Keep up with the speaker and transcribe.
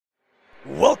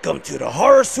Welcome to the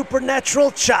Horror Supernatural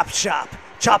Chop Shop,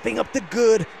 chopping up the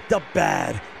good, the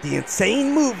bad, the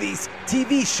insane movies,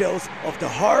 TV shows of the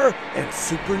horror and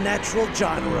supernatural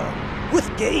genre,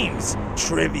 with games,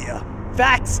 trivia,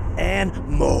 facts, and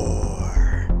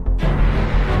more.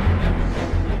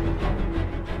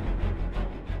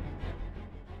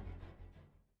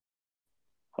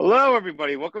 Hello,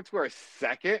 everybody. Welcome to our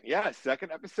second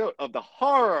episode of the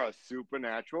Horror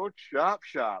Supernatural Chop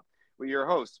Shop with your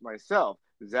hosts, myself,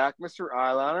 Zach, Mr.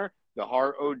 Eyeliner, the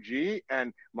Horror OG,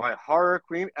 and my Horror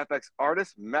Queen FX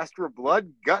artist, Master of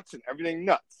Blood, Guts, and Everything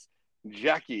Nuts,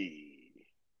 Jackie.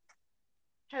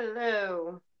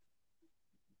 Hello.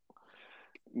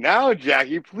 Now,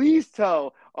 Jackie, please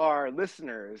tell our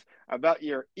listeners about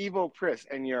your evil Pris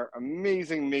and your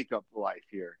amazing makeup life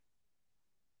here.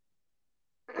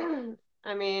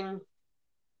 I mean,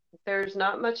 there's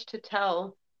not much to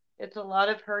tell. It's a lot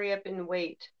of hurry up and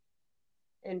wait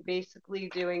and basically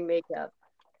doing makeup.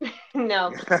 No,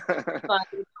 it's fun.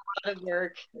 It's a lot of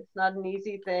work. It's not an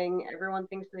easy thing. Everyone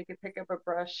thinks they could pick up a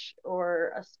brush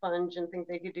or a sponge and think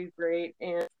they could do great.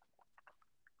 And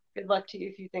good luck to you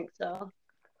if you think so.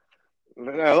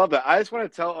 I love that. I just want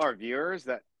to tell our viewers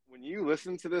that when you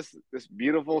listen to this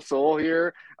beautiful soul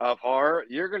here of horror,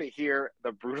 you're going to hear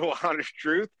the brutal, honest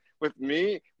truth. With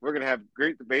me, we're going to have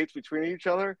great debates between each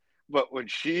other. But when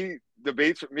she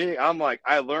debates with me, I'm like,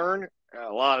 I learn a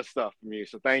lot of stuff from you.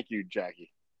 So thank you, Jackie.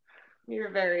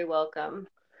 You're very welcome.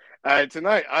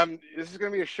 Tonight, this is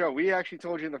going to be a show. We actually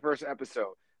told you in the first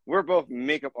episode. We're both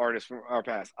makeup artists from our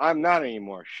past. I'm not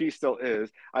anymore. She still is.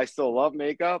 I still love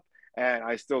makeup. And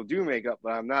I still do makeup,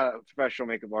 but I'm not a professional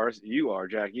makeup artist. You are,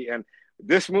 Jackie. And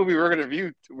this movie we're going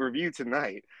to review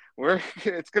tonight,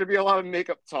 it's going to be a lot of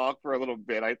makeup talk for a little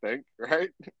bit, I think, right?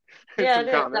 Yeah, Some it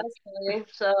is comments. actually.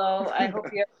 So I hope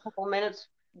you have a couple minutes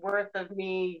worth of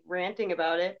me ranting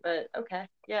about it, but okay,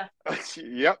 yeah.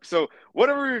 Yep. So what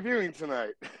are we reviewing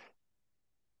tonight?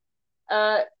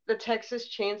 The Texas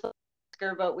Chainsaw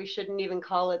Massacre, but we shouldn't even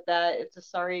call it that. It's a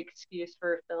sorry excuse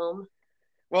for a film.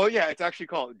 Well, yeah, it's actually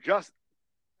called just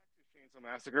Texas Chainsaw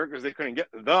Massacre because they couldn't get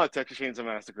the Texas Chainsaw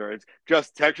Massacre. It's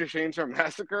just Texas Chainsaw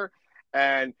Massacre.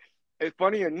 And it's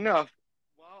funny enough,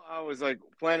 while I was like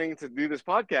planning to do this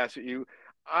podcast with you,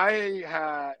 I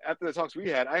had, after the talks we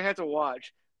had, I had to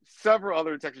watch several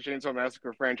other Texas Chainsaw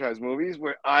Massacre franchise movies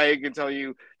where I can tell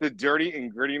you the dirty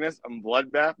and grittiness and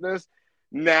bloodbathedness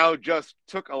now just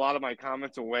took a lot of my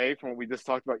comments away from what we just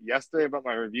talked about yesterday about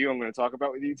my review I'm going to talk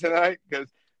about with you tonight because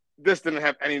this didn't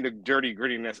have any of the dirty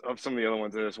grittiness of some of the other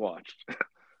ones I just watched.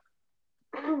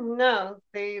 No,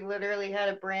 they literally had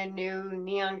a brand new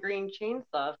neon green chainsaw,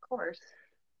 of course.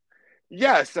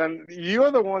 Yes, and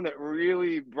you're the one that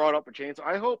really brought up a chainsaw.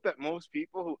 I hope that most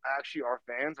people who actually are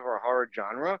fans of our horror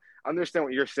genre understand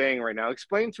what you're saying right now.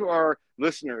 Explain to our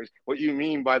listeners what you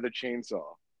mean by the chainsaw.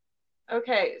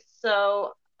 Okay,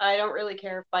 so I don't really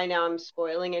care if by now I'm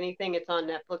spoiling anything. It's on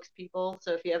Netflix, people.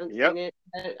 So if you haven't Yep. seen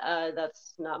it,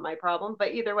 that's not my problem.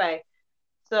 But either way,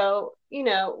 so,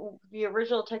 the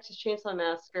original Texas Chainsaw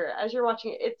Massacre, as you're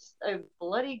watching it, it's a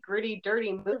bloody, gritty,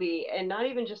 dirty movie. And not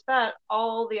even just that,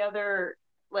 all the other,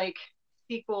 like,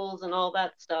 sequels and all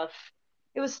that stuff,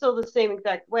 it was still the same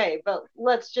exact way. But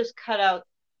let's just cut out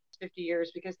 50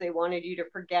 years because they wanted you to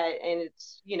forget. And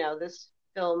this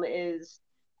film is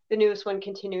the newest one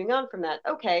continuing on from that.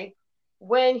 Okay,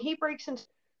 when he breaks into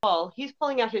the wall, he's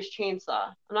pulling out his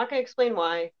chainsaw. I'm not going to explain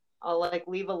why. I'll,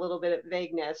 leave a little bit of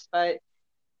vagueness, but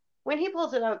when he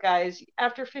pulls it out, guys,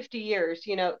 after 50 years,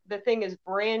 the thing is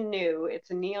brand new. It's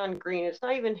a neon green. It's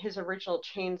not even his original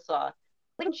chainsaw.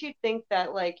 Wouldn't you think that,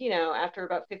 after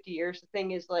about 50 years, the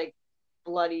thing is like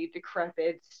bloody,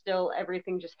 decrepit, still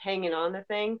everything just hanging on the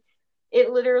thing?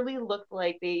 It literally looked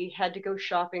like they had to go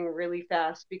shopping really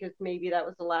fast because maybe that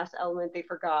was the last element they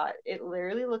forgot. It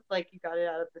literally looked like you got it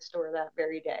out of the store that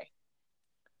very day.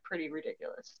 Pretty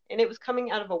ridiculous. And it was coming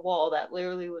out of a wall that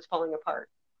literally was falling apart.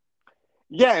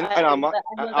 Yeah, I, and I at know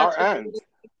our that's end.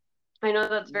 I know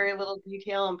that's very little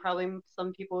detail, and probably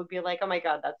some people would be like, "Oh my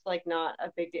God, that's like not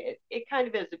a big deal." It kind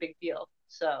of is a big deal.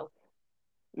 So,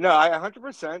 No, I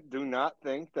 100% do not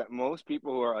think that most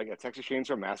people who are like a Texas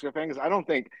Chainsaw Massacre fan, because I don't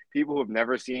think people who have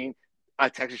never seen a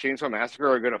Texas Chainsaw Massacre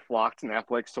are going to flock to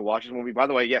Netflix to watch this movie. By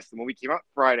the way, yes, the movie came out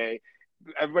Friday.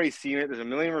 Everybody's seen it. There's a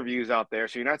million reviews out there,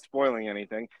 so you're not spoiling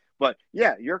anything. But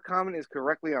yeah, your comment is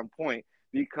correctly on point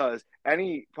because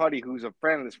anybody who's a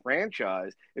fan of this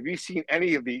franchise, if you've seen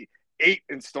any of the 8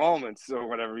 installments or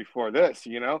whatever before this,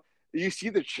 you see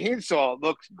the chainsaw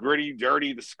looks gritty,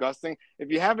 dirty, disgusting.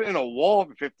 If you have it in a wall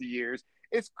for 50 years,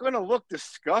 it's going to look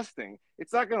disgusting.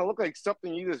 It's not going to look like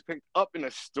something you just picked up in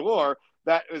a store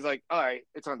that was like, all right,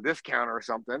 it's on discount or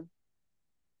something.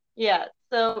 Yeah.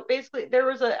 So basically, there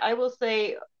was I will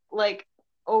say, like,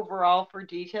 overall for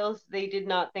details, they did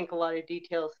not think a lot of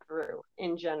details through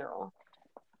in general.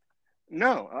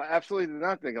 No, I absolutely did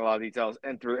not think a lot of details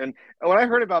and through. And when I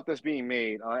heard about this being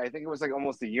made, I think it was like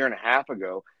almost a year and a half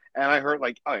ago. And I heard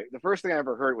like, all right, the first thing I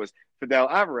ever heard was Fidel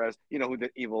Alvarez, who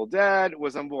did Evil Dead,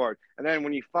 was on board. And then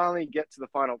when you finally get to the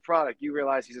final product, you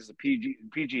realize he's just a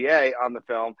PGA on the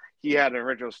film. He had an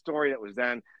original story that was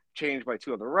then changed by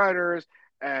two other writers.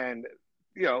 And,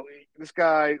 this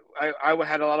guy, I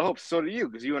had a lot of hopes. So do you,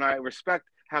 because you and I respect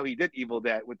how he did Evil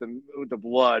Dead with the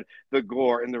blood, the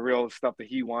gore, and the real stuff that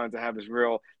he wanted to have his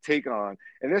real take on.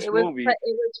 In this movie, It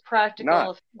was practical not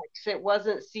effects. It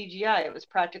wasn't CGI. It was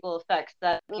practical effects.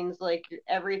 That means like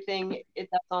everything that's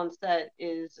on set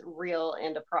is real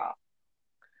and a prop.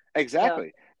 So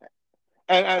exactly.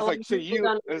 And a it's lot like, of so people you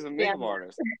don't as a understand makeup that.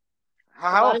 artist,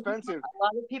 how offensive? A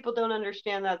lot of people don't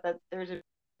understand that there's a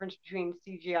difference between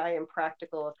CGI and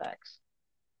practical effects.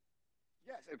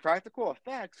 Yes, and practical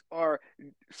effects are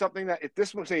something that if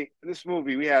this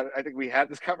movie we had, I think we had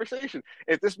this conversation.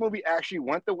 If this movie actually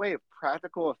went the way of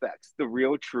practical effects, the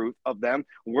real truth of them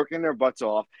working their butts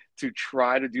off to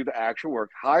try to do the actual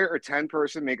work, hire a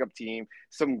 10-person makeup team,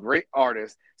 some great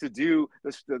artists to do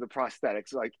the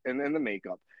prosthetics, like and then the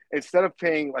makeup, instead of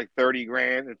paying like 30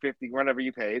 grand and 50, whatever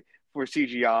you paid for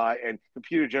CGI and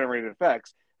computer generated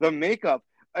effects, the makeup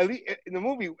at least in the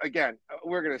movie, again,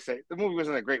 we're gonna say the movie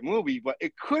wasn't a great movie, but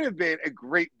it could have been a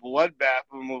great bloodbath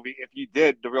of a movie if you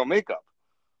did the real makeup.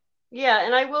 Yeah,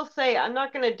 and I will say I'm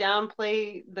not going to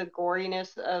downplay the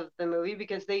goriness of the movie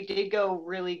because they did go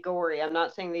really gory. I'm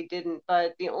not saying they didn't,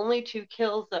 but the only two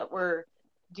kills that were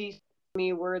decent to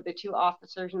me were the two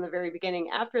officers in the very beginning.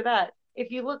 After that, if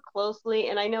you look closely,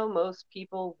 and I know most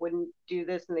people wouldn't do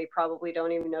this and they probably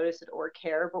don't even notice it or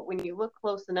care, but when you look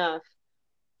close enough,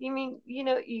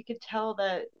 you could tell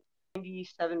that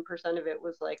 97% of it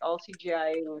was like all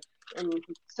CGI and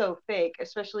so fake,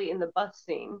 especially in the bus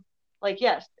scene. Like,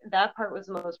 yes, that part was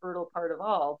the most brutal part of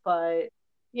all, but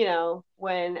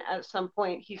when at some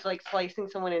point he's like slicing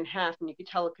someone in half and you could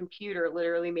tell a computer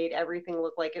literally made everything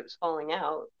look like it was falling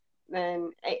out.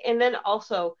 And then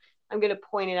also, I'm going to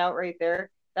point it out right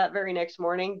there. That very next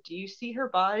morning, do you see her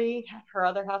body, her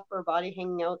other half of her body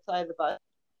hanging outside the bus?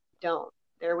 Don't.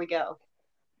 There we go.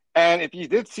 And if you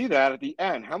did see that at the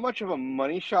end, how much of a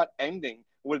money shot ending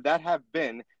would that have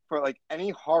been for like any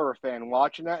horror fan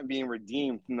watching that and being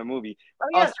redeemed from the movie? Oh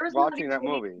yeah, Us watching that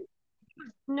movie.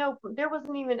 there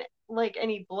wasn't even like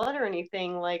any blood or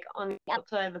anything like on the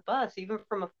outside of the bus, even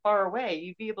from far away.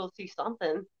 You'd be able to see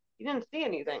something. You didn't see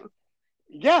anything.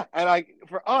 Yeah, and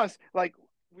for us, like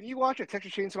when you watch a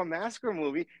Texas Chainsaw Massacre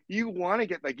movie, you want to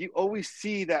get like you always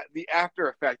see that the after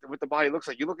effect of what the body looks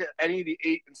like. You look at any of the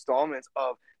 8 installments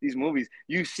of these movies,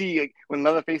 you see like when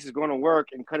Leatherface is going to work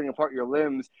and cutting apart your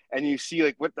limbs, and you see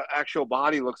like what the actual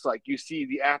body looks like. You see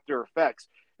the after effects.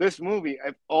 This movie,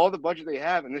 if all the budget they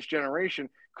have in this generation,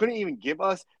 couldn't even give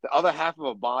us the other half of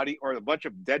a body or a bunch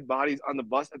of dead bodies on the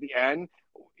bus at the end.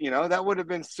 That would have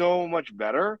been so much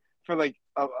better for like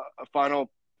a final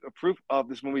proof of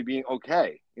this movie being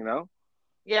okay.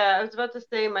 Yeah, I was about to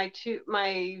say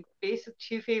my basic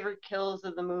two favorite kills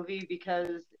of the movie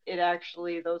because it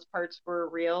actually those parts were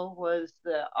real was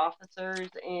the officers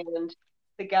and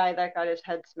the guy that got his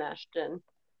head smashed in.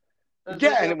 Those were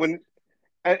Yeah, the and when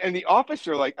and the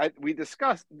officer, like we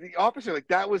discussed, the officer, like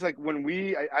that was like when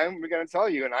I'm gonna tell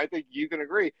you, and I think you can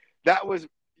agree, that was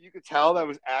you could tell that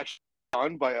was actually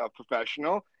done by a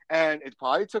professional, and it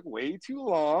probably took way too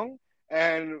long,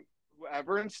 and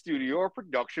whoever in studio or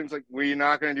productions, like we're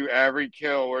not gonna do every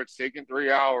kill where it's taking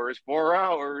 3 hours, 4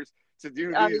 hours to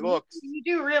do these looks. you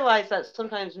do realize that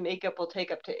sometimes makeup will take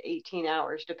up to 18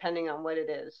 hours depending on what it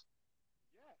is.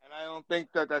 And I don't think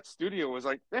that studio was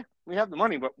like, we have the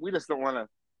money, but we just don't want to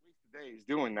waste the days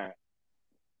doing that.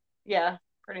 Yeah,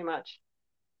 pretty much.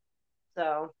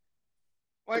 So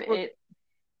Like, it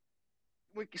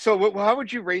so how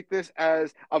would you rate this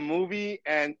as a movie?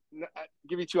 And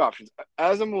give you two options: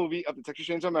 as a movie of the Texas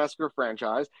Chainsaw Massacre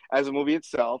franchise, as a movie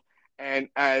itself, and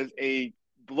as a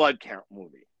blood count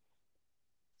movie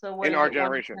so what in is our it, 1 to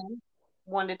generation. 10?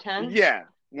 1 to 10? Yeah,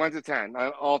 1 to 10,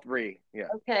 all three. Yeah.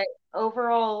 Okay.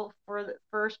 Overall for the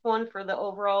first one for the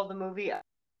overall of the movie,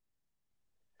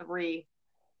 3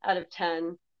 out of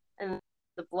 10. And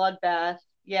the bloodbath,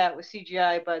 yeah, it was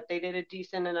CGI, but they did a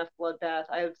decent enough bloodbath.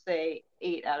 I would say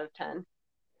 8 out of 10.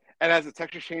 And as a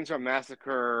Texas Chainsaw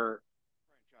Massacre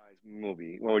franchise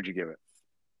movie, what would you give it?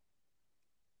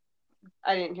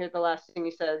 I didn't hear the last thing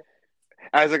you said.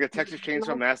 As like a Texas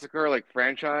Chainsaw Massacre like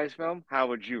franchise film, how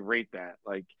would you rate that?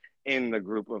 Like in the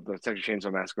group of the Texas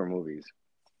Chainsaw Massacre movies?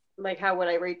 Like, how would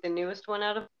I rate the newest one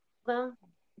out of them?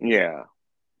 Yeah,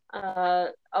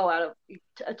 Out of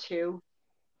a two.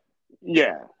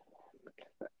 yeah,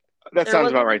 that There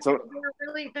sounds wasn't about right. So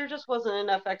there just wasn't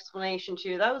enough explanation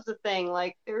to. That was the thing.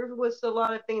 Like, there was a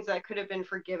lot of things that could have been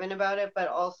forgiven about it, but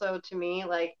also to me,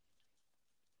 like,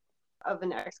 of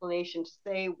an explanation to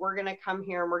say we're gonna come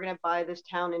here and we're gonna buy this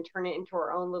town and turn it into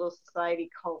our own little society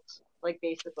cult, like,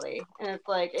 basically. And it's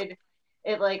like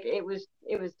it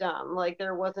was dumb. Like,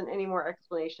 there wasn't any more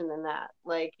explanation than that.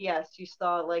 Like, yes, you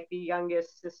saw like the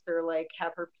youngest sister like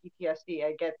have her PTSD.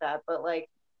 I get that, but like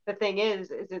the thing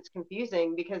is it's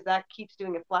confusing because that keeps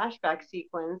doing a flashback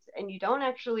sequence and you don't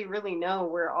actually really know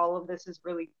where all of this is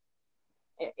really,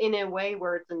 in a way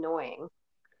where it's annoying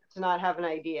to not have an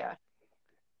idea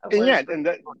of and what yeah, it's and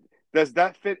that does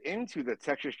that fit into the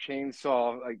Texas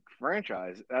Chainsaw like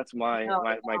franchise? That's my no,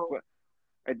 my no.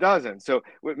 it doesn't. So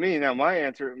with me now, my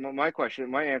answer is going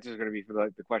to be for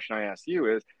the question I asked you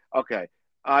is okay.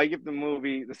 I give the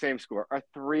movie the same score, a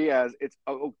three, as it's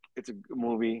a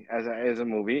movie as a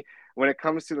movie. When it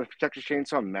comes to the Texas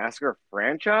Chainsaw Massacre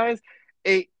franchise,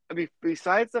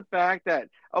 besides the fact that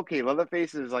okay,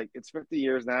 Leatherface is like it's 50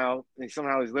 years now, and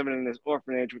somehow he's living in this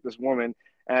orphanage with this woman,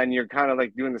 and you're kind of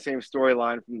like doing the same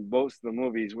storyline from most of the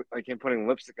movies, with like him putting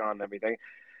lipstick on and everything.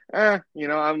 I'm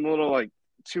a little like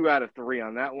 2 out of 3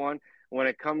 on that one. When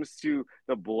it comes to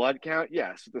the blood count,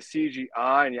 yes, the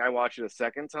CGI, and I watched it a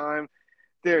second time.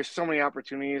 There's so many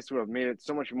opportunities to have made it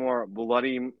so much more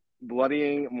bloodying,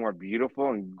 more beautiful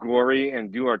and gory,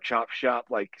 and do our chop shop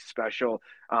like special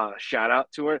shout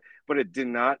out to it. But it did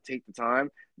not take the time.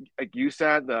 Like you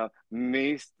said, the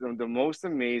most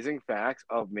amazing facts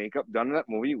of makeup done in that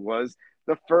movie was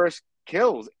the first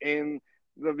kills in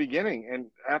the beginning, and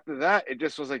after that, it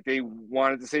just was like they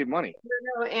wanted to save money.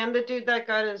 No, and the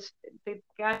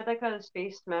guy that got his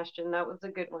face smashed in, that was a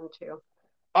good one too.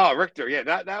 Oh, Richter, yeah,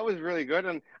 that was really good,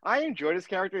 and I enjoyed his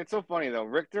character. It's so funny though,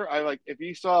 Richter. I like if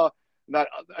you saw that,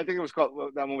 I think it was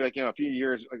called that movie like a few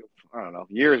years, like I don't know,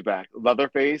 years back,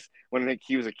 Leatherface, when like,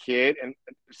 he was a kid, and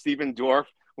Stephen Dorff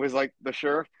was like the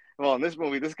sheriff. Well, in this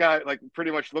movie, this guy like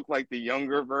pretty much looked like the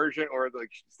younger version or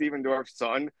like Stephen Dorff's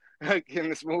son, like in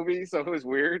this movie. So it was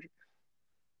weird.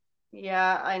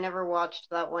 Yeah, I never watched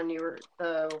the one you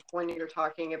were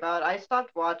talking about. I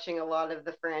stopped watching a lot of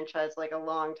the franchise like a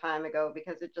long time ago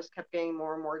because it just kept getting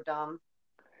more and more dumb.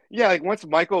 Yeah, like once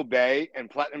Michael Bay and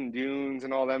Platinum Dunes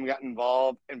and all them got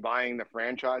involved in buying the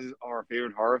franchises of our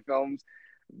favorite horror films,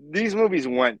 these movies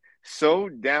went so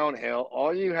downhill.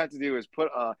 All you had to do is put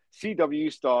a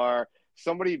CW star,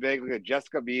 somebody big like a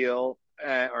Jessica Biel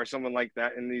or someone like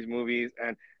that in these movies,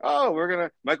 and oh, we're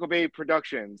gonna Michael Bay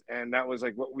Productions, and that was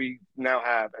like what we now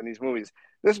have in these movies.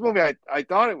 This movie, I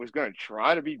thought it was gonna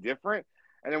try to be different,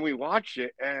 and then we watched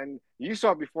it, and you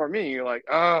saw it before me. You're like,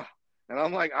 oh. And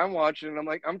I'm like, I'm watching, and I'm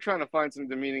like, I'm trying to find some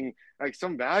demeaning, like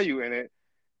some value in it.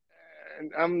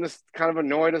 And I'm just kind of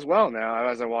annoyed as well now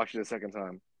as I watch it a second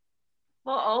time.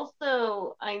 Well,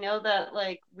 also, I know that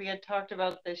like we had talked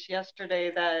about this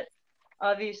yesterday that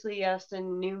obviously, yes,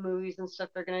 in new movies and stuff,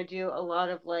 they're gonna do a lot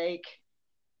of like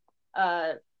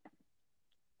uh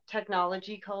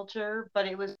technology culture, but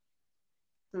it was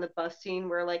in the bus scene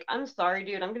where like I'm sorry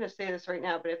dude, I'm gonna say this right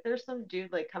now, but if there's some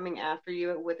dude like coming after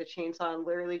you with a chainsaw and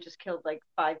literally just killed like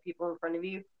 5 people in front of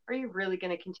you, are you really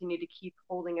gonna continue to keep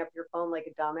holding up your phone like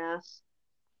a dumbass?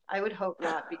 I would hope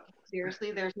not, because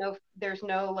seriously, there's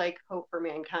no like hope for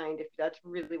mankind if that's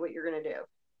really what you're gonna do.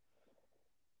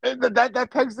 And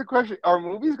that begs the question: are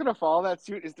movies going to follow that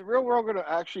suit? Is the real world going to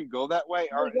actually go that way,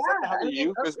 Well, or is that yeah, how I the mean,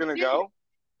 youth is okay, going to dude, go?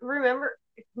 remember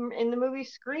in the movie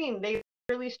Scream, they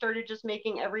really started just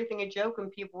making everything a joke,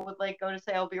 and people would like go to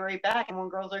say, "I'll be right back," and one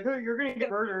girl's like, "Oh, you're gonna get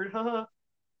murdered," haha.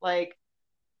 Like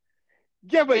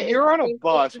Yeah, but it's you're on a it's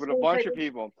bus the with a same bunch type of of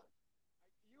people.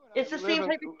 You and I, it's we the live same in.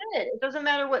 type of shit. It doesn't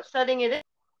matter what setting it is.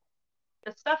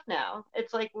 The stuff now.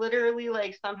 It's like literally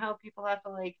like somehow people have to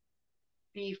like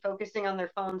be focusing on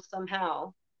their phones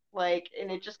somehow. Like, and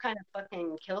it just kind of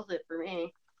fucking kills it for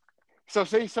me. So,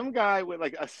 say some guy with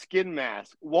like a skin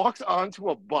mask walks onto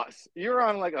a bus. You're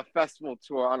on like a festival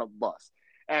tour on a bus,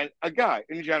 and a guy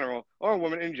in general, or a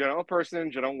woman in general, a person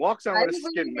in general, walks on I with a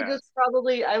would skin literally just mask.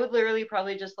 probably, I would literally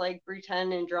probably just like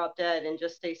pretend and drop dead and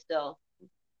just stay still.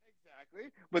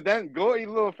 Exactly. But then go a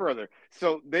little further.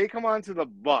 So they come onto the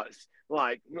bus,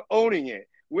 like owning it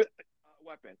with a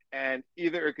weapon. And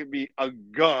either it could be a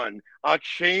gun, a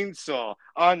chainsaw,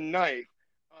 a knife,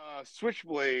 a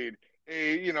switchblade,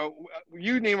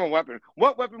 you name a weapon.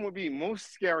 What weapon would be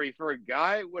most scary for a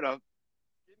guy with a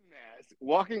skin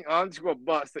walking onto a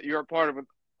bus that you're a part of with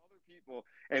other people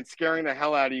and scaring the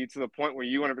hell out of you to the point where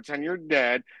you want to pretend you're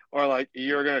dead or like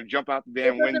you're gonna jump out the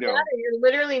It damn doesn't window. matter. You're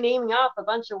literally naming off a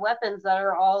bunch of weapons that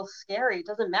are all scary. It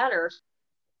doesn't matter.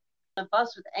 On a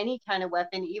bus with any kind of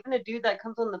weapon, even a dude that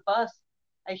comes on the bus,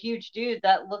 a huge dude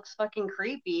that looks fucking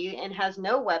creepy and has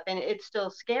no weapon, it's still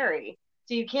scary.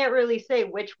 So you can't really say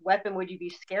which weapon would you be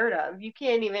scared of. You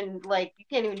can't even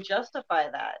justify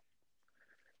that.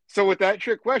 So with that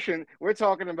trick question, we're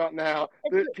talking about now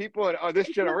It's, the people in this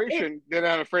it's not, generation, they're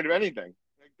not afraid of anything.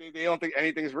 Like they don't think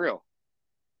anything's real.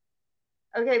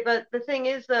 Okay, but the thing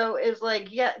is, though, is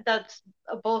like, yeah, that's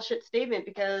a bullshit statement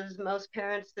because most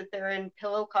parents sit there and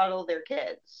pillow coddle their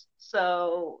kids.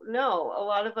 So, no, a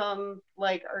lot of them,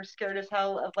 like, are scared as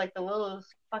hell of, like, the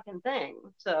littlest fucking thing.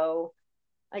 So,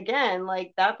 again,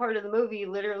 like, that part of the movie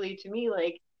literally, to me,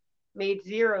 like, made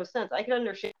zero sense. I could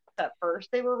understand at first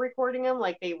they were recording him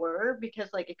like they were because,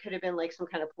 like, it could have been, like, some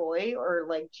kind of ploy or,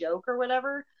 like, joke or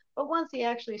whatever. But once he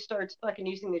actually starts fucking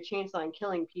using the chainsaw and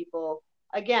killing people,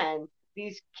 again,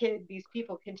 these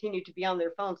people continue to be on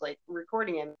their phones, like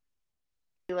recording him.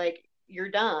 Like, you're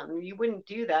dumb. You wouldn't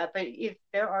do that. But if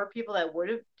there are people that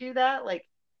would do that, like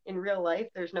in real life,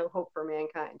 there's no hope for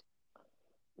mankind.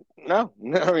 No,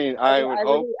 no. I mean, I, I would I would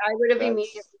hope I would have that's.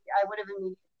 immediately I would have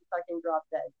immediately fucking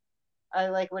dropped dead. I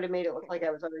like would have made it look like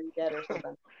I was already dead or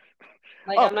something.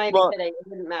 Like, Oh I'm not even well, kidding. It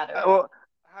wouldn't matter. well.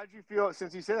 How'd you feel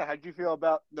since you said that? How'd you feel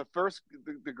about the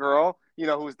girl? You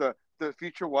know, who's the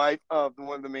future wife of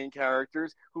one of the main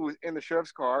characters, who was in the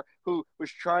sheriff's car, who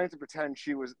was trying to pretend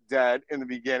she was dead in the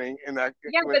beginning, and that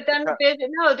Yeah, with but then the bitch,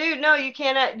 no, dude, no, you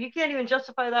can't even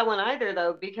justify that one either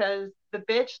though, because the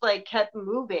bitch like kept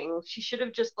moving. She should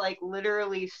have just like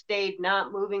literally stayed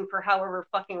not moving for however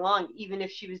fucking long, even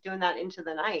if she was doing that into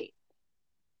the night.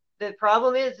 The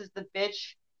problem is the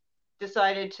bitch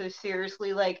decided to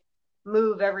seriously like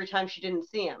move every time she didn't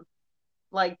see him.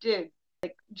 Like, dude,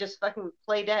 just fucking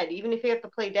play dead. Even if you have to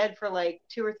play dead for like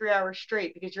 2 or 3 hours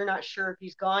straight because you're not sure if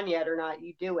he's gone yet or not,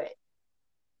 you do it.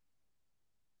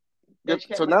 Bitch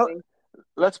so kept now moving.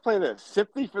 let's play this.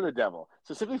 Sympathy for the devil.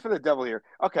 So sympathy for the devil here.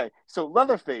 Okay, so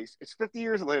Leatherface. It's 50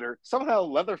 years later. Somehow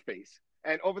Leatherface,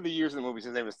 and over the years in the movies,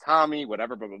 his name is Tommy.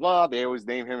 Whatever, blah blah blah. They always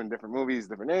name him in different movies,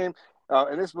 different name.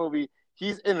 In this movie,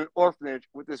 he's in an orphanage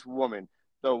with this woman.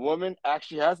 The woman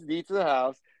actually has the deed to the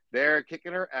house. They're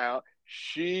kicking her out.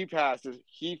 She passes.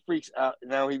 He freaks out.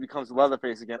 Now he becomes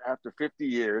Leatherface again after 50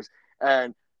 years.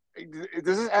 And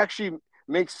does this actually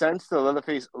make sense to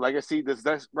Leatherface legacy? Does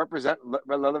this represent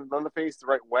Leatherface the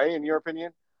right way, in your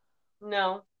opinion?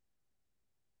 No,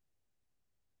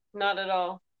 not at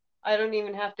all. I don't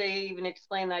even have to even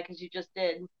explain that because you just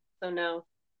did. So no.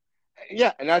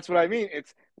 Yeah, and that's what I mean.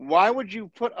 It's why would you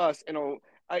put us in a?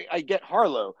 I get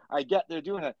Harlow, I get they're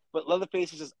doing it, but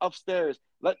Leatherface is just upstairs.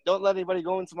 Don't let anybody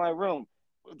go into my room.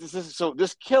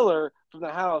 This killer from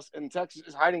the house in Texas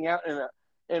is hiding out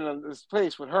this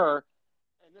place with her,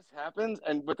 and this happens.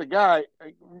 And but the guy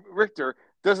Richter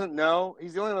doesn't know.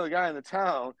 He's the only other guy in the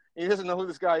town. And he doesn't know who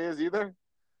this guy is either.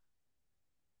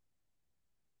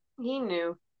 He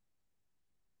knew.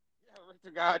 Yeah,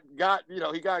 Richter got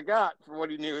he got for what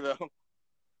he knew though.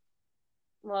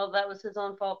 Well, that was his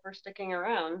own fault for sticking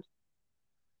around.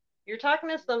 You're talking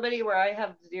to somebody where I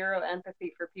have zero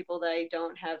empathy for people that I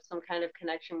don't have some kind of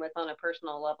connection with on a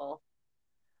personal level.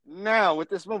 Now with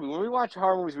this movie, when we watch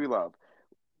horror movies we love,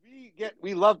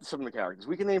 we love some of the characters.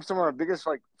 We can name some of our biggest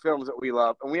like films that we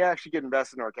love, and we actually get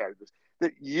invested in our characters.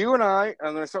 That you and I'm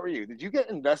going to start with you. Did you get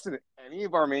invested in any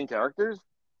of our main characters?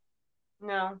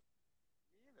 No.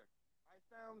 Me either. I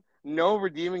found no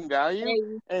redeeming value Hey,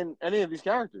 in any of these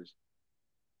characters.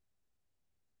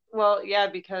 well, yeah,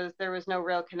 because there was no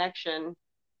real connection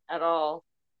at all.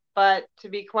 But to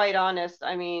be quite honest,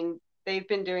 I mean, they've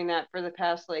been doing that for the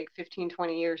past like 15,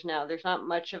 20 years now. There's not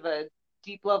much of a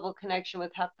deep level connection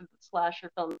with half the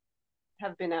slasher films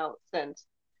have been out since.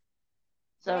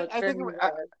 But So it's I very think rare.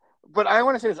 but I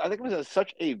want to say this. I think it was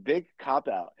such a big cop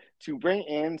out to bring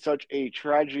in such a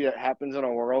tragedy that happens in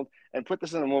our world and put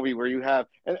this in a movie where you have,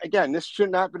 and again, this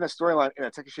should not have been a storyline in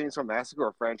a Texas Chainsaw Massacre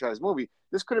or franchise movie.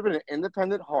 This could have been an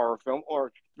independent horror film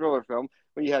or thriller film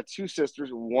when you had two sisters.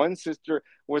 One sister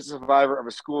was a survivor of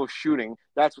a school shooting.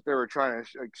 That's what they were trying to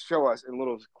show us in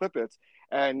little clippets.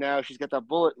 And now she's got that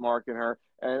bullet mark in her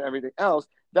and everything else.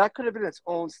 That could have been its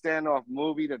own standoff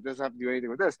movie that doesn't have to do anything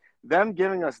with this. Them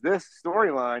giving us this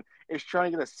storyline is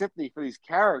trying to get a sympathy for these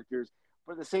characters,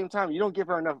 but at the same time, you don't give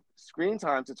her enough screen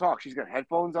time to talk. She's got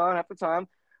headphones on half the time.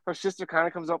 Her sister kind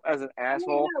of comes up as an No,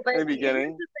 asshole no, but in the here's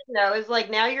beginning. the thing though, is like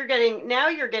now you're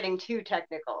getting too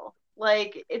technical.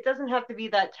 Like, it doesn't have to be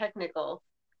that technical.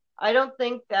 I don't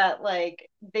think that like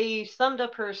they summed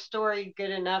up her story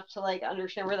good enough to like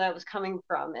understand where that was coming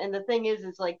from. And the thing is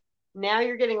like now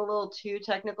you're getting a little too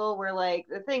technical where like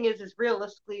the thing is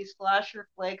realistically slasher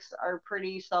flicks are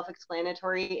pretty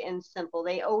self-explanatory and simple.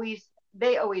 They always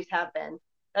have been.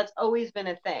 That's always been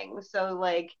a thing. So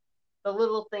like the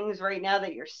little things right now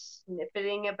that you're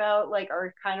snippeting about like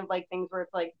are kind of like things where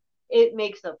it's like it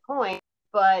makes a point,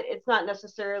 but it's not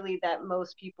necessarily that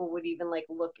most people would even like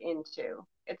look into.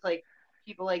 It's like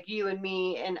people like you and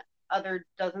me and other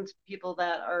dozens of people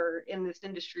that are in this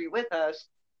industry with us,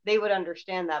 they would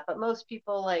understand that. But most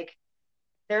people like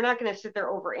they're not going to sit there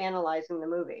over analyzing the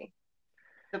movie.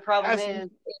 The problem As is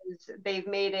they've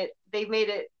made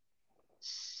it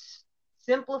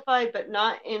simplified, but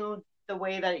not in the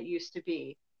way that it used to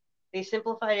be. They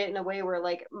simplified it in a way where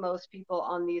like most people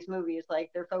on these movies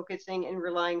like they're focusing and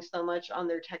relying so much on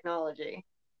their technology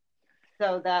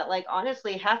so that like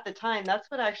honestly half the time that's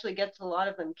what actually gets a lot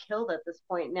of them killed at this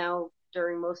point now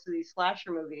during most of these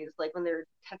slasher movies like when they're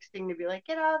texting to be like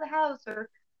get out of the house or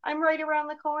I'm right around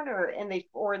the corner and they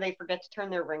forget to turn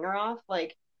their ringer off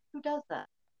like who does that.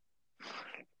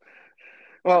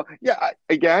 well, yeah,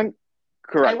 again,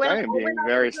 I correct. went I am I went being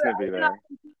off very into I snippy went off there.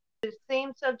 the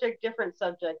same subject different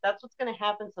subject. That's what's going to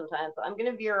happen sometimes. I'm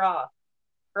going to veer off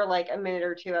for like a minute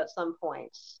or two at some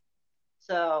points.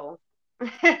 So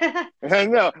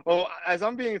No, well, as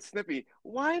I'm being snippy,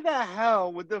 why the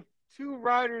hell would the two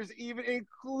writers even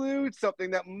include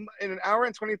something that in an hour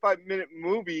and 25-minute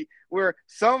movie where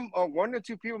some one or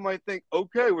two people might think,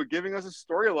 okay, we're giving us a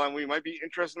storyline, we might be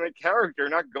interested in a character,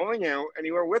 not going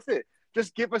anywhere with it.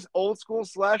 Just give us old school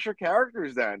slasher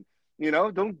characters then.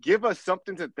 Don't give us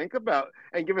something to think about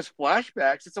and give us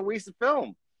flashbacks. It's a waste of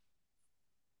film.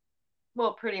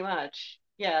 well, pretty much.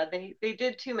 Yeah, they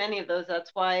did too many of those.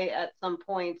 That's why at some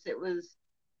points it was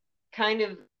kind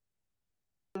of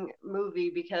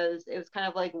movie because it was kind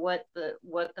of like what the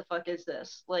fuck is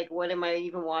this? Like what am I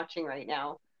even watching right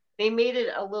now? They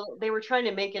were trying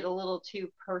to make it a little too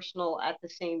personal at the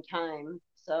same time.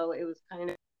 So it was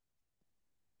kind of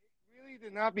Really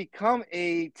did not become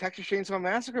a Texas Chainsaw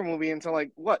Massacre movie until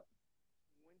like what,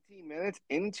 20 minutes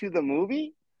into the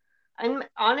movie? I'm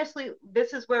honestly,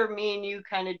 this is where me and you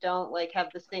kind of don't like have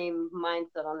the same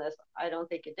mindset on this. I don't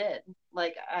think it did.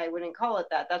 Like, I wouldn't call it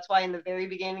that. That's why in the very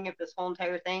beginning of this whole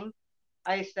entire thing,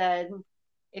 I said,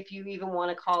 if you even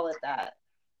want to call it that.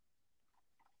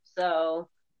 So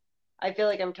I feel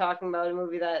like I'm talking about a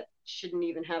movie that shouldn't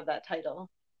even have that title.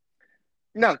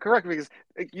 No, correct, because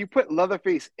like, you put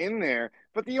Leatherface in there,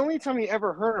 but the only time you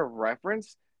ever heard a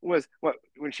reference was what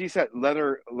when she said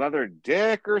leather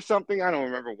dick or something. I don't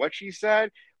remember what she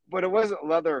said, but it wasn't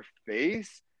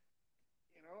Leatherface,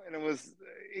 and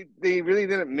they really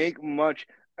didn't make much.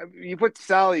 You put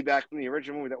Sally back from the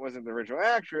original movie that wasn't the original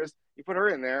actress, you put her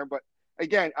in there, but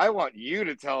again, I want you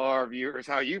to tell our viewers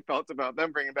how you felt about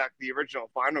them bringing back the original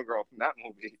final girl from that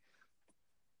movie.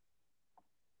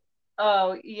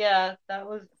 Oh, yeah, that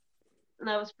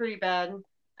was pretty bad.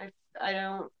 I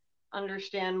don't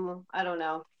understand. I don't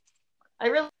know. I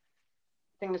really have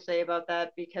nothing to say about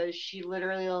that because she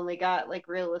literally only got like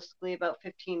realistically about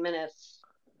 15 minutes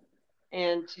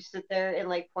and to sit there and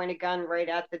like point a gun right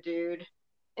at the dude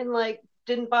and like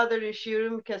didn't bother to shoot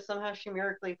him because somehow she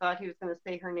miraculously thought he was going to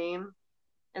say her name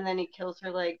and then he kills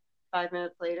her like 5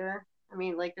 minutes later. I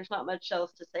mean, like, there's not much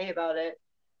else to say about it.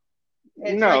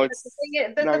 It's No, like but the it's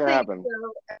thing, not the gonna thing happen.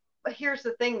 here's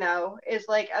the thing though is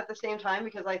like at the same time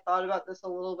because I thought about this a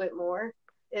little bit more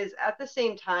is at the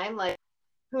same time like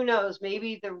who knows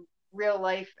maybe the real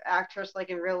life actress like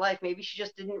in real life maybe she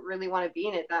just didn't really want to be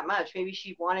in it that much maybe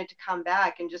she wanted to come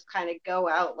back and just kind of go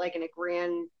out like in a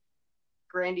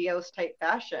grandiose type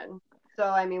fashion so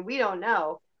I mean we don't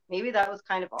know maybe that was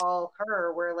kind of all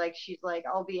her where like she's like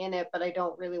I'll be in it but I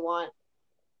don't really want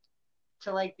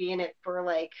to like be in it for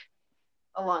like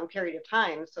a long period of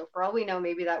time. So for all we know,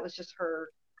 maybe that was just her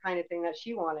kind of thing that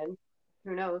she wanted.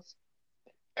 Who knows?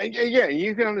 And yeah,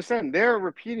 you can understand they're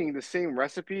repeating the same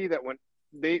recipe that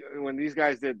when these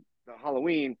guys did the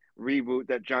Halloween reboot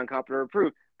that John Carpenter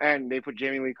approved, and they put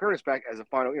Jamie Lee Curtis back as a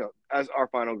final, as our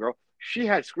final girl. She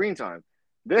had screen time.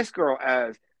 This girl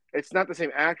as it's not the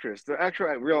same actress. The actual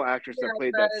real actress Yeah, that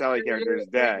played that but Sally character is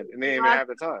dead, and they the didn't even last, have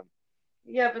the time.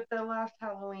 yeah, but the last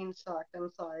Halloween sucked.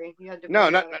 I'm sorry, you had to No, bring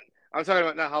not, that up. not I'm talking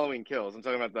about not Halloween Kills. I'm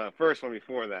talking about the first one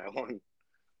before that one.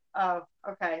 Oh,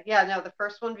 okay. Yeah, no, the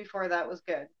first one before that was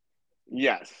good.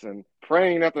 Yes, and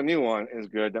praying that the new one is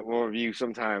good that we'll review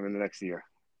sometime in the next year.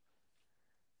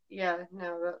 Yeah,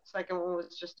 no, the second one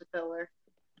was just a filler.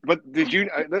 But did you?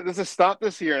 Let's just stop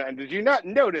this here. And did you not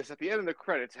notice at the end of the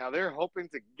credits how they're hoping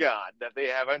to God that they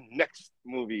have a next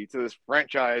movie to this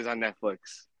franchise on Netflix?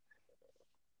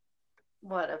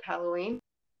 What, of Halloween?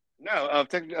 No, of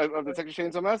the Texas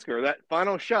Chainsaw Massacre. That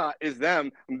final shot is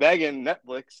them begging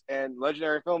Netflix and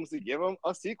Legendary Films to give them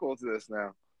a sequel to this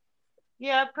now.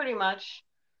 Yeah, pretty much.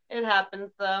 It happens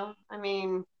though. I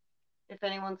mean, if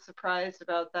anyone's surprised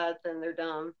about that, then they're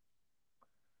dumb.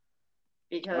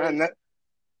 Because And that,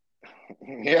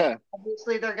 yeah.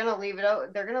 obviously they're gonna leave it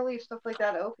out. They're gonna leave stuff like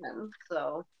that open.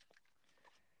 So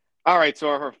All right. So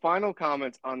our final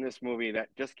comments on this movie that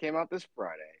just came out this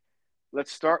Friday.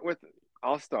 Let's start with.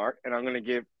 I'll start, and I'm going to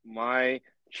give my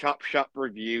chop shop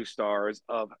review stars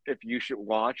of if you should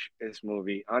watch this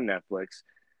movie on Netflix.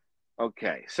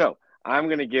 Okay, so I'm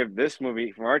going to give this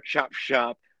movie from our chop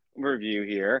shop review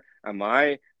here on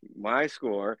my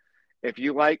score. If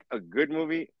you like a good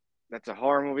movie, that's a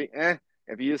horror movie.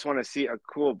 If you just want to see a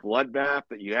cool bloodbath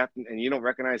that you have to, and you don't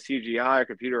recognize CGI or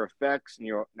computer effects, and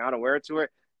you're not aware to it,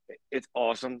 it's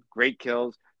awesome. Great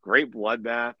kills, great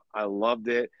bloodbath. I loved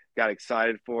it. Got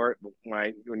excited for it. But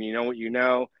when you know what you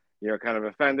know, you're kind of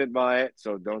offended by it.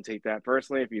 So don't take that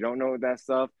personally if you don't know that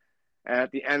stuff.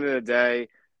 At the end of the day,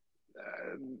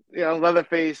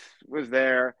 Leatherface was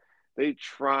there. They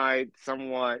tried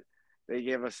somewhat. They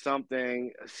gave us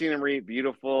something. Scenery,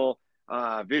 beautiful.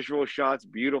 Visual shots,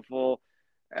 beautiful.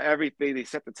 Everything. They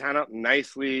set the town up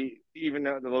nicely. Even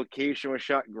though the location was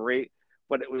shot great,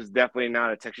 but it was definitely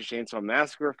not a Texas Chainsaw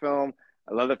Massacre film.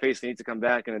 Leatherface needs to come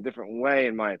back in a different way,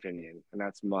 in my opinion, and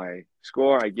that's my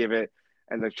score. I give it,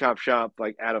 and the chop shop,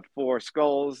 like out of 4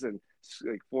 skulls and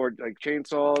like 4 like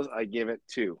chainsaws, I give it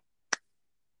 2.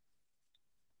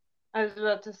 I was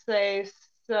about to say,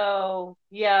 so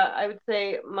yeah, I would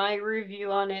say my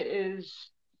review on it is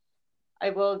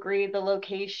I will agree the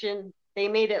location, they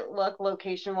made it look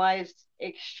location wise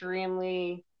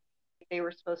extremely they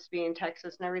were supposed to be in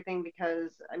Texas and everything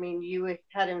because I mean you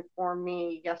had informed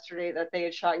me yesterday that they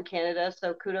had shot in Canada,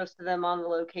 so kudos to them on the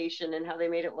location and how they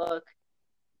made it look.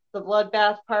 The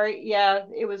bloodbath part, yeah,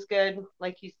 it was good.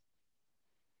 Like you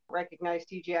recognize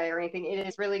CGI or anything. It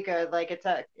is really good. Like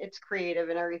it's creative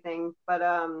and everything. But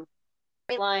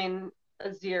line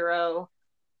a 0.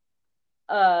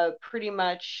 Pretty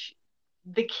much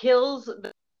the kills,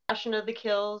 the passion of the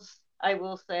kills, I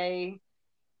will say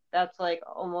that's like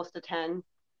almost a 10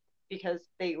 because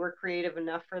they were creative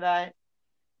enough for that.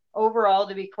 Overall,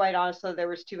 to be quite honest, though, there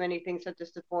was too many things that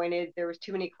disappointed. There was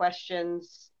too many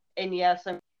questions, and yes,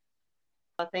 I'm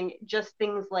nothing. Just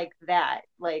things like that,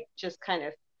 like just kind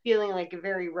of feeling like a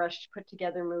very rushed, put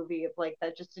together movie of like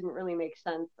that just didn't really make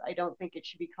sense. I don't think it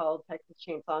should be called Texas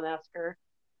Chainsaw Massacre.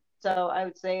 So I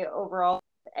would say overall,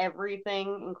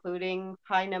 everything, including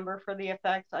high number for the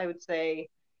effects, I would say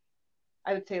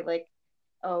like,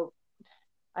 oh,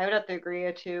 I would have to agree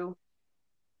a 2.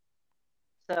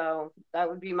 So that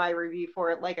would be my review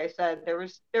for it. Like I said,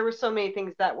 there were so many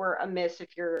things that were amiss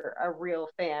if you're a real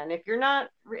fan. If you're not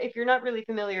really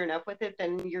familiar enough with it,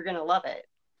 then you're gonna love it.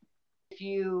 If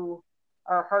you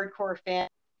are a hardcore fan,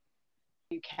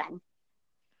 you can.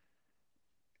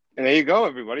 And there you go,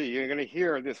 everybody. You're going to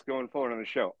hear this going forward on the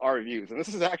show, our reviews. And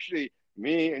this is actually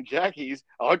me and Jackie's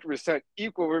 100%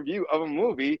 equal review of a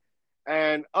movie.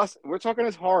 And us, we're talking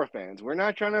as horror fans. We're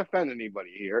not trying to offend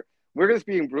anybody here. We're just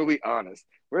being brutally honest.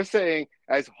 We're saying,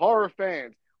 as horror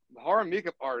fans, horror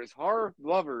makeup artists, horror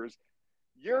lovers,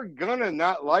 you're going to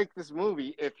not like this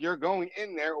movie if you're going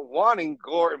in there wanting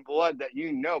gore and blood that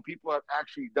you know people have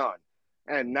actually done.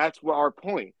 And that's what our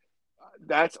point.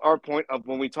 That's our point of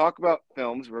when we talk about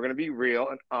films, we're going to be real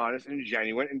and honest and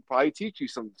genuine and probably teach you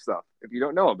some stuff if you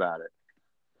don't know about it.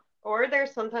 Or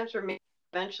there's sometimes for me,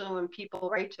 eventually when people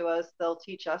write to us, they'll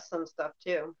teach us some stuff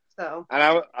too. So And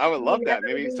I would love that.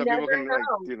 Maybe we some people never can like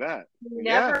know. do that. We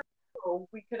Yeah. never know.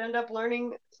 We could end up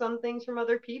learning some things from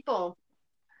other people.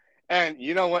 And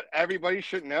you know what? Everybody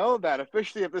should know that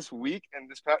officially of this week and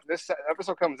this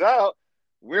episode comes out,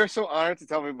 we're so honored to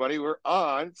tell everybody we're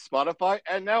on Spotify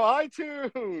and now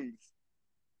iTunes.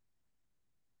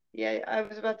 Yeah, I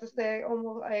was about to say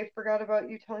almost I forgot about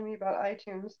you telling me about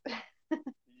iTunes.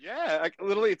 Yeah, like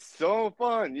literally, it's so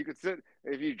fun. You could sit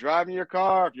if you drive in your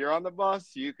car, if you're on the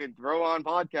bus, you can throw on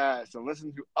podcasts and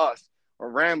listen to us or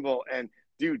ramble and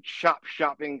do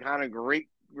shopping kind of great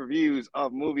reviews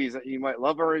of movies that you might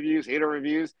love our reviews, hate our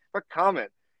reviews, but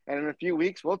comment. And in a few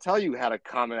weeks, we'll tell you how to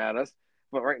comment at us.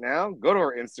 But right now, go to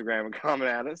our Instagram and comment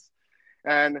at us.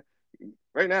 And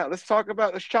right now, let's chop it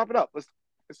up. Let's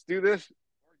do this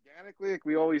organically, like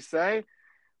we always say.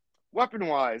 Weapon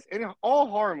wise, in all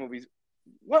horror movies,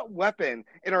 what weapon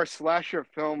in our slasher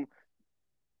film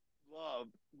love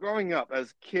growing up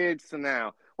as kids to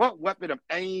now? What weapon of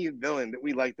any villain that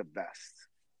we like the best?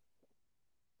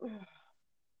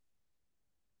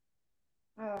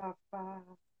 Oh, fuck.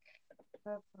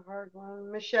 That's a hard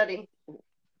one. Machete.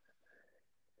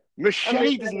 A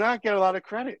Machete does machete. not get a lot of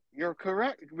credit. You're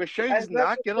correct. Machete I does was about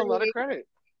not to get a lot of say, credit.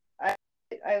 I,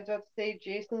 I was about to say,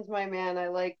 Jason's my man. I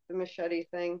like the machete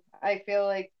thing. I feel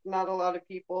like not a lot of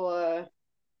people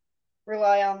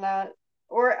rely on that.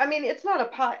 Or, I mean, it's not a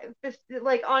pot. This,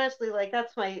 like, honestly, like that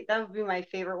would be my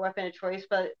favorite weapon of choice.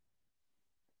 But to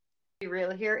be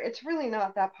real here, it's really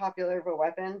not that popular of a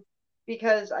weapon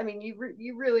because, I mean,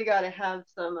 you really got to have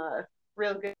some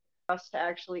real good trust to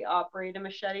actually operate a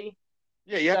machete.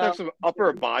 Yeah, you have to So, have some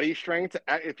upper body strength.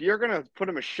 If you're gonna put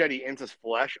a machete into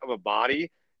flesh of a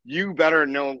body, you better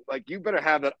know, like, you better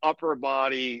have that upper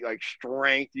body like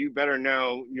strength. You better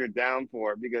know you're down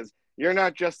for it because you're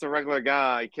not just a regular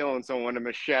guy killing someone with a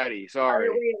machete.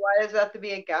 Sorry. why does that have to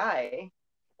be a guy?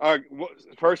 Uh,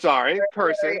 sorry,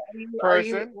 Are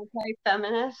you person.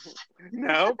 anti-feminist?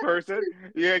 No, person.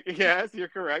 Yeah, yes, you're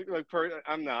correct. Like,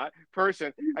 I'm not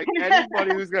person. Like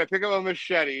anybody who's gonna pick up a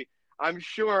machete, I'm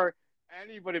sure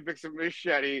anybody picks up a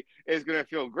machete is gonna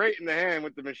feel great in the hand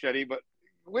with the machete. But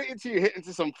wait until you hit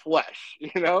into some flesh,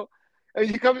 you know. And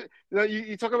you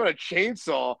talk about a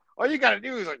chainsaw. All you gotta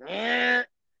do is like, "Eh,"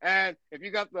 and if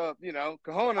you got the,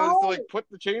 cojones to like Oh, put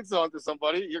the chainsaw into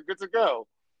somebody, you're good to go.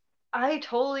 I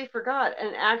totally forgot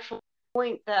an actual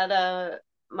point that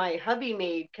my hubby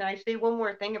made. Can I say one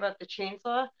more thing about the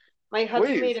chainsaw? My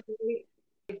hubby made Please.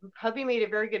 a hubby made a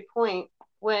very good point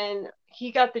when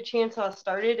he got the chainsaw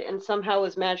started and somehow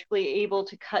was magically able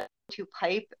to cut to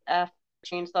pipe after a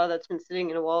chainsaw that's been sitting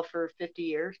in a wall for 50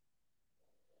 years.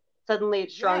 Suddenly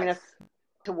it's strong enough Yes.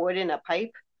 to wood in a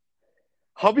pipe.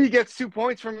 Hubby gets 2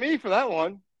 points from me for that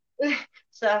one.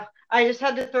 So I just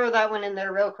had to throw that one in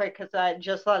there real quick because I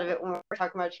just thought of it when we were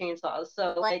talking about chainsaws.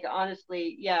 So like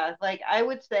honestly, yeah, like I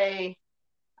would say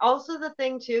also the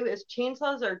thing too is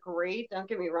chainsaws are great, don't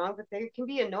get me wrong, but they can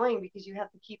be annoying because you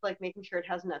have to keep like making sure it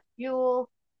has enough fuel.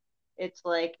 It's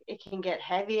like it can get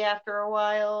heavy after a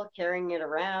while, carrying it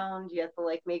around. You have to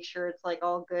like make sure it's like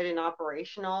all good and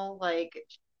operational. Like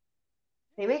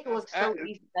they make it Just look as, so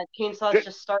easy that chainsaws just,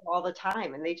 just start all the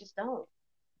time and they just don't.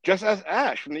 just as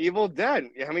Ash from the Evil Dead.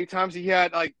 How many times he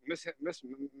had like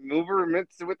mismover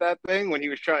mitts with that thing when he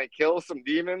was trying to kill some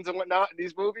demons and whatnot in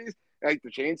these movies? Like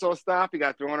the chainsaw stop, he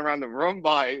got thrown around the room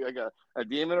by like a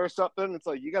demon or something. It's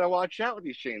like you got to watch out with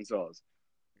these chainsaws.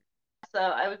 So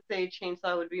I would say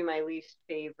chainsaw would be my least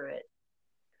favorite.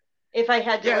 If I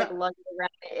had to Yeah, like lug it around,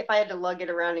 if I had to lug it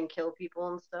around and kill people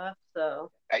and stuff.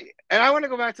 So and I want to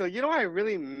go back to I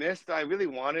really missed, I really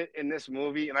wanted in this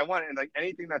movie, and I want in like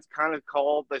anything that's kind of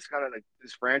called this kind of like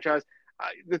this franchise,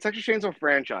 the Texas Chainsaw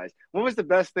franchise. What was the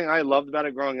best thing I loved about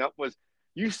it growing up was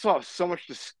you saw so much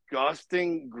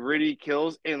disgusting, gritty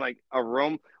kills in like a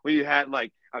room where you had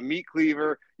like a meat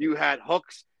cleaver, you had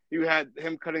hooks, you had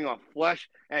him cutting off flesh,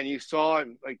 and you saw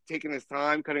him like taking his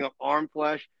time cutting off arm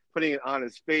flesh, putting it on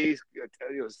his face,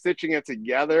 stitching it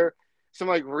together, some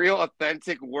like real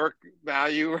authentic work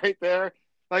value right there.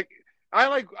 Like I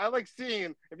like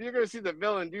seeing if you're gonna see the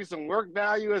villain do some work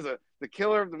value as the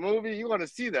killer of the movie, you want to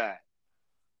see that.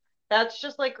 that's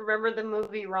just like remember the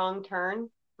movie Wrong Turn?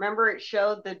 Remember it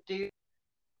showed the dude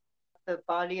the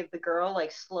body of the girl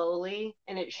like slowly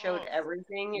and it showed Oh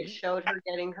everything. It showed her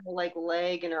getting her like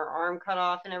leg and her arm cut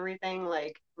off and everything.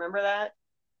 Like remember that?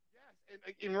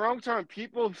 yes, in Wrong Turn,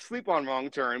 people sleep on Wrong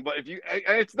Turn, but if you,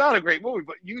 it's not a great movie,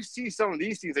 but you see some of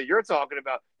these scenes that you're talking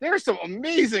about. There's some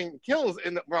amazing kills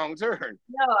in the Wrong Turn.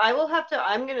 No, I will have to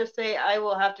I'm gonna say I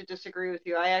will have to disagree with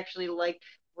you. I actually liked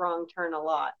Wrong Turn a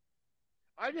lot.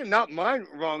 I did not mind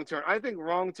Wrong Turn. I think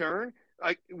Wrong Turn,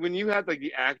 like when you had like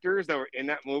the actors that were in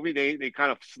that movie, they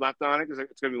kind of slept on it because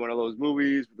it's gonna be one of those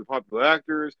movies with the popular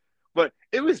actors. But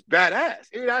it was badass.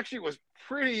 It actually was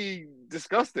pretty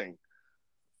disgusting.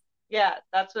 Yeah,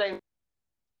 that's what I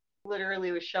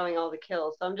literally was showing all the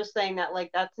kills. So I'm just saying that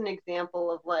like that's an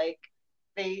example of like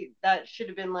they that should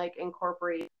have been like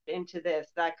incorporated into this,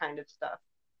 that kind of stuff.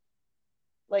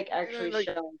 Like And then actually like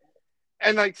showing.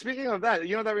 speaking of that,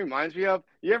 that reminds me of.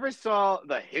 You ever saw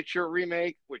the Hitcher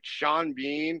remake with Sean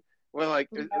Bean? Where like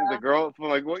the girl from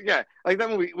like yeah, like that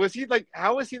movie, was he like,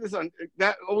 how was he this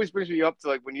that always brings me up to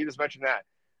like when you just mentioned that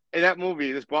in that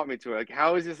movie, this brought me to it, like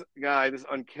how is this guy this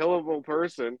unkillable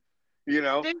person, you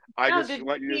know Did I no, just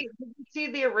want you to, did you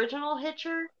see the original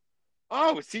Hitcher?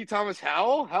 oh, C. Thomas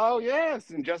Howell, hell yes,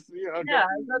 and just Yeah, I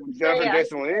was about to Jennifer say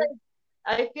Jason Leigh.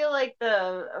 I feel like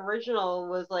the original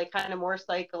was like kind of more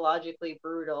psychologically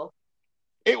brutal.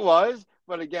 It was,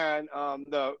 but again,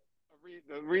 the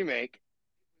the remake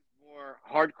was more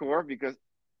hardcore because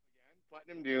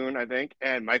Platinum Dune, I think,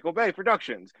 and Michael Bay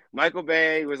Productions. Michael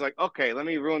Bay was like, okay, let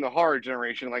me ruin the horror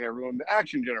generation like I ruined the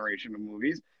action generation of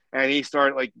movies. And he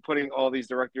started like putting all these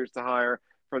directors to hire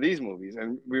for these movies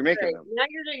and remaking Right.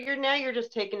 them. Now you're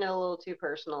just taking it a little too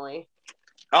personally.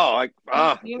 Oh, like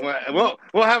You,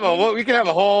 we'll have you we can have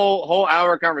a whole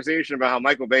hour conversation about how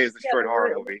Michael Bay has yeah, destroyed but horror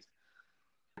we're movies.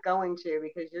 going to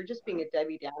because you're just being a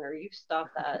Debbie Downer. You stop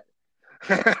that.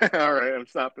 All right, I'm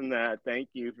stopping that. Thank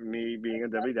you for me being a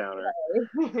Debbie Downer.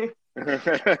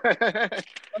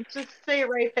 Let's just say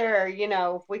right there,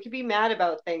 we could be mad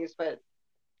about things, but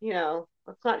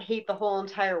let's not hate the whole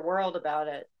entire world about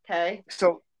it. Okay.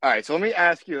 So, all right. So let me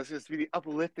ask you. This is to be the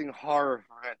uplifting horror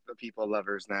for the people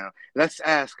lovers now. Let's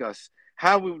ask us,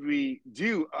 how would we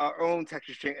do our own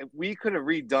Texas Chain if we could have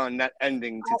redone that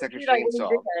ending to Texas Dude, I wouldn't do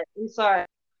Chainsaw? it. I'm sorry.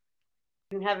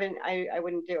 I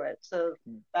wouldn't do it. So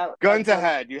that's Guns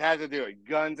ahead. You had to do it.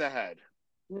 Guns ahead.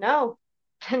 no,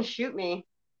 then shoot me.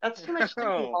 That's too much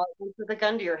thinking Oh, while with a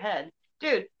gun to your head.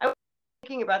 Dude, I was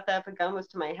thinking about that if a gun was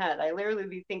to my head. I literally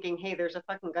be thinking, hey, there's a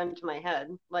fucking gun to my head.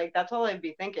 Like that's all I'd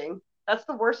be thinking. That's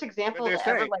the worst but example they're to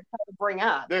ever saying like try to bring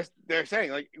up they're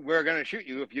saying like we're gonna shoot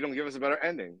you if you don't give us a better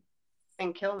ending.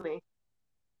 and kill me.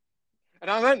 And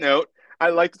on that note, I'd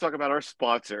like to talk about our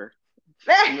sponsor.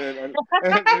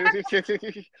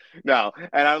 No,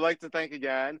 and I'd like to thank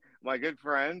again my good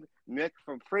friend Nick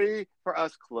from Free for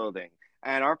Us Clothing.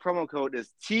 And our promo code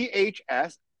is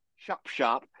THS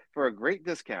Shop for a great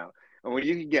discount. And where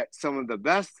you can get some of the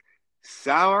best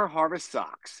sour harvest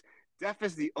socks. Def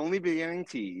is the only beginning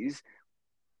tees,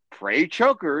 Prey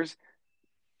chokers,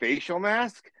 facial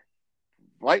mask,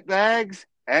 light bags,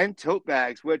 and tote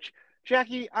bags, which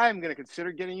Jackie, I'm going to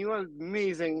consider getting you an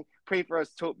amazing Pray for Us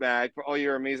tote bag for all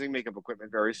your amazing makeup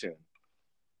equipment very soon.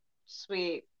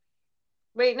 Sweet.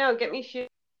 Wait, no, get me shoes.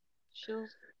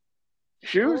 Shoes.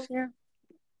 Shoes? Yeah.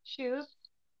 Shoes.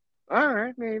 All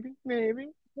right. Maybe.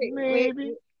 Wait.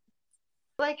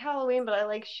 I like Halloween, but I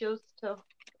like shoes too.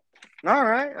 All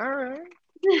right.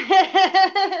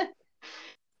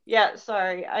 Yeah,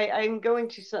 sorry. I'm going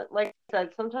to, like I said,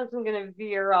 sometimes I'm going to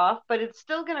veer off, but it's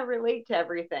still going to relate to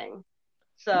everything.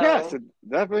 Yes, So, it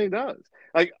definitely does.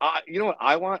 Like, you know what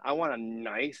I want? I want a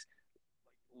nice,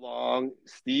 long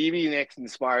Stevie Nicks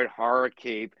inspired horror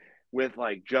cape with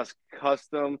like just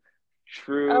custom, oh,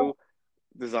 true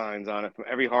designs on it from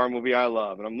every horror movie I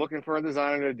love, and I'm looking for a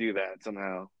designer to do that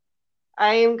somehow.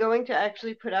 I am going to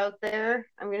actually put out there,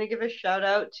 I'm going to give a shout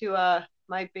out to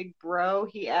my big bro.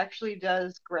 He actually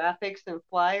does graphics and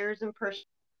flyers and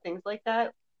things like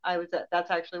that. That's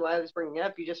actually why I was bringing it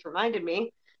up. You just reminded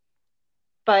me.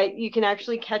 But you can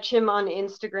actually catch him on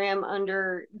Instagram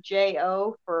under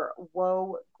JO for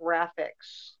Whoa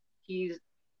Graphics. He's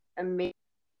amazing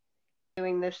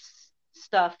doing this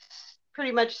stuff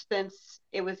pretty much since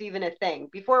it was even a thing.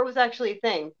 Before it was actually a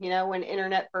thing, when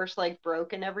internet first like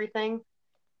broke and everything,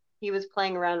 he was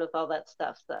playing around with all that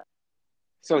stuff. So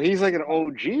So he's like an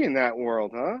OG in that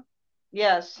world, huh?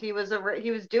 yes, he was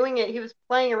doing it. He was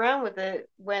playing around with it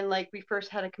when like we first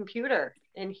had a computer,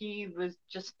 and he was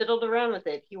just fiddled around with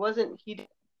it. He didn't have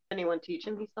anyone teach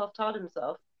him. He self-taught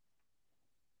himself.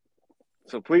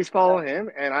 So please follow him.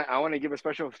 And I want to give a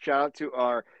special shout out to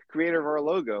our creator of our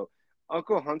logo,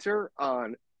 Uncle Hunter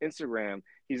on Instagram.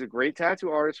 He's a great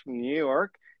tattoo artist from New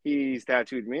York. He's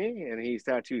tattooed me and he's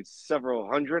tattooed several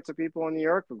hundreds of people in New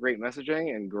York for great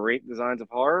messaging and great designs of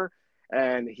horror.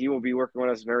 And he will be working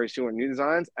with us very soon with new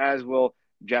designs, as will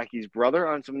Jackie's brother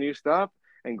on some new stuff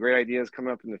and great ideas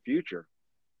coming up in the future.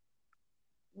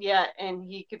 Yeah, and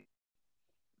he could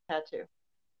tattoo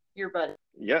your buddy.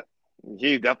 Yep.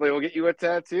 He definitely will get you a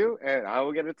tattoo, and I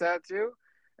will get a tattoo.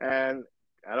 And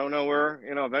I don't know where,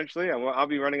 eventually I'll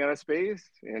be running out of space,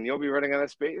 and you'll be running out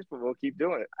of space, but we'll keep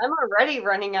doing it. I'm already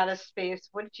running out of space.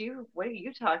 What are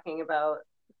you talking about?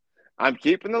 I'm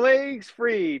keeping the legs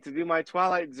free to do my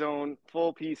Twilight Zone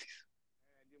full piece,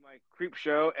 and do my Creep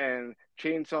Show and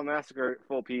Chainsaw Massacre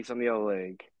full piece on the other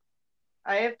leg.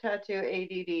 I have tattoo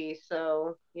ADD,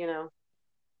 so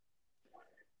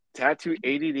Tattoo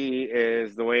ADD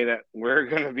is the way that we're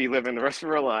going to be living the rest of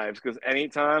our lives, because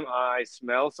anytime I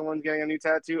smell someone getting a new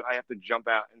tattoo, I have to jump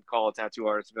out and call a tattoo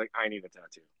artist and be like, I need a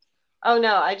tattoo. Oh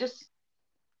no, I just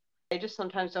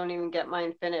sometimes don't even get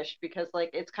mine finished because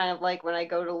like it's kind of like when I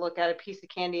go to look at a piece of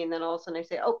candy and then all of a sudden I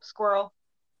say, "Oh, squirrel."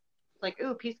 It's like,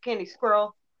 "Ooh, piece of candy,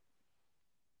 squirrel."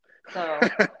 So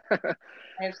I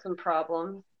have some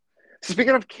problems.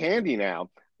 Speaking of candy now,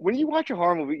 when you watch a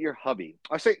horror movie with your hubby,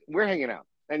 I say we're hanging out,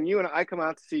 and you and I come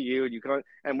out to see you, and you come,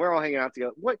 and we're all hanging out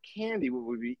together. What candy would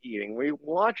we be eating when we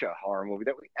watch a horror movie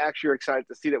that we actually are excited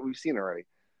to see that we've seen already?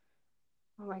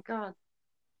 Oh my God.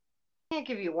 I can't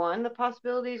give you one. The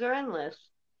possibilities are endless.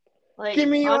 Give Like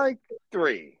me on like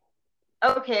three.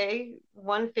 okay,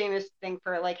 one famous thing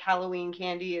for like Halloween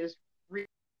candy is Reese's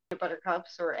peanut butter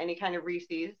cups or any kind of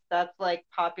Reese's. That's like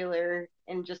popular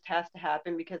and just has to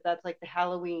happen because that's like the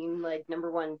Halloween like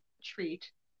number one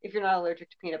treat if you're not allergic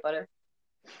to peanut butter.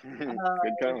 Good Uh,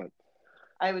 comment.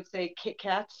 I would say Kit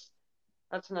Kats.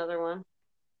 That's another one.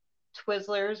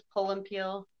 Twizzlers, pull and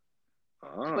peel.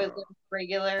 Oh. Twizzlers,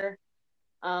 regular.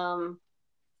 Um,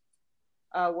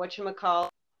 whatchamacallit,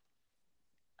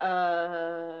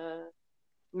 uh,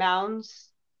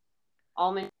 Mounds,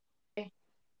 almond.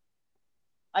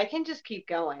 I can just keep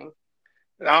going.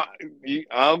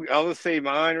 I'll, I'll just say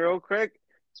mine real quick.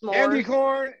 Candy S'mores.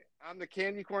 corn. I'm the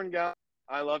candy corn guy.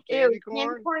 I love Ew, candy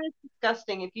candy corn. corn is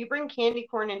disgusting. If you bring candy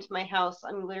corn into my house,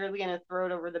 I'm literally gonna throw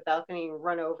it over the balcony and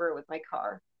run over it with my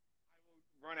car.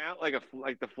 Run out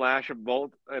like the flash of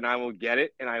bolt, and I will get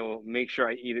it, and I will make sure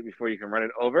I eat it before you can run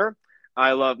it over.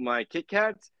 I love my Kit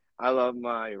Kats. I love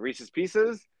my Reese's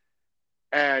Pieces.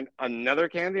 And another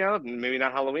candy I love, maybe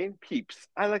not Halloween, Peeps.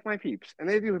 I like my Peeps, and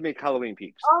they do make Halloween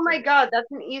Peeps. Oh my So God,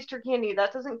 that's an Easter candy.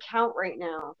 That doesn't count right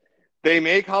now. they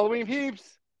make Halloween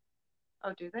Peeps.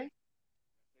 Oh, do they?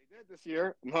 They did this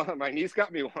year. My niece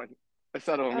got me one. A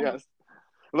set of them, Oh, yes.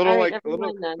 all right, never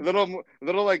mind then.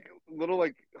 Little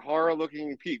like horror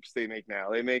looking peeps they make now.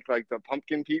 They make like the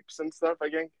pumpkin peeps and stuff, I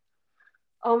think.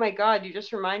 Oh my God, you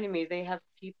just reminded me they have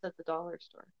Peeps at the dollar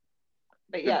store.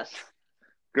 But Good, yes,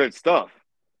 good stuff.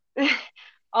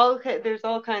 okay, there's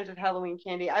all kinds of Halloween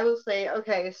candy. I will say,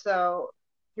 okay, so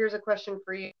here's a question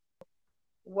for you.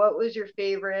 What was your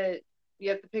favorite? You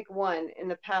have to pick one. In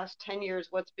the past 10 years,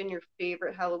 what's been your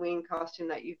favorite Halloween costume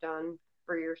that you've done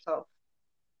for yourself?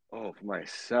 Oh, for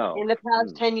myself. In the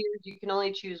past 10 years, you can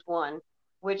only choose one.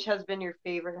 Which has been your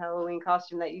favorite Halloween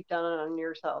costume that you've done on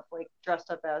yourself, like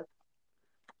dressed up as?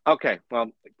 Okay,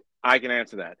 well, I can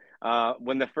answer that.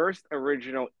 When the first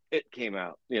original It came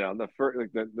out, the first like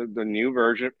the new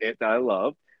version of It that I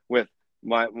love with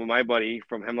my buddy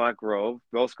from Hemlock Grove,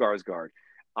 Bill Skarsgård,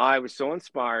 I was so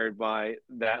inspired by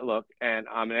that look, and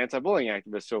I'm an anti-bullying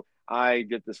activist, so I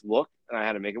did this look, and I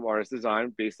had a makeup artist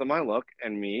design based on my look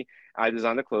and me. I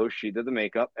designed the clothes, she did the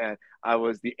makeup, and I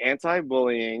was the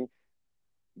anti-bullying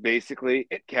basically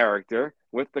It character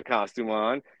with the costume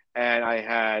on, and I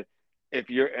had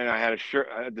a shirt,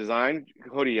 a design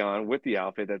hoodie on with the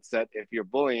outfit that said, "If you're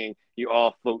bullying, you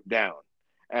all float down."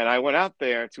 And I went out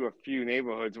there to a few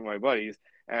neighborhoods with my buddies,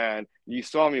 and you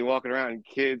saw me walking around, and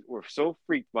kids were so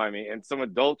freaked by me, and some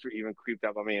adults were even creeped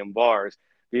out by me in bars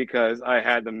because I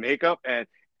had the makeup and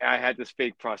I had this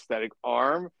fake prosthetic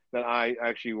arm that I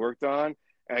actually worked on,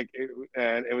 and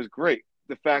it was great.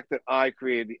 The fact that I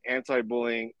created the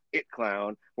anti-bullying It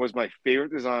clown was my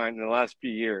favorite design in the last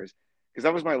few years because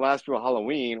that was my last real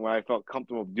Halloween where I felt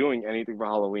comfortable doing anything for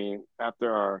Halloween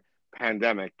after our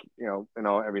pandemic,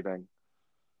 everything.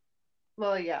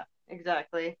 Well, yeah,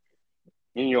 exactly.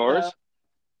 In So, yours?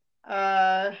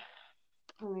 uh,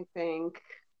 let me think.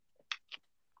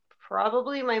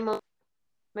 Probably my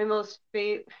most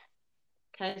favorite.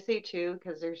 Can I say two?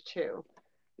 Because there's two.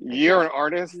 I You're can't. an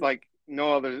artist like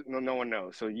no one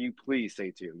knows. So you please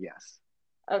say two. Yes.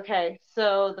 Okay,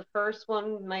 so the first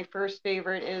one, my first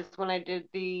favorite is when I did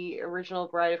the original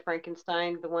Bride of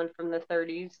Frankenstein, the one from the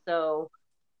 30s. So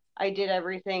I did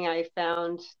everything. I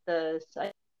found the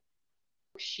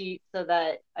sheet so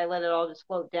that I let it all just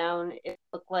float down. It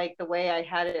looked like the way I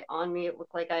had it on me, it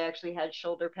looked like I actually had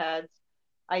shoulder pads.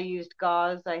 I used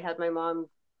gauze. I had my mom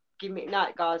give me,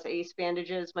 not gauze, ace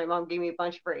bandages. My mom gave me a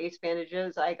bunch of her ace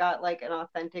bandages. I got like an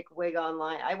authentic wig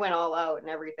online. I went all out and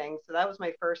everything. So that was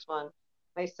my first one.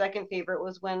 My second favorite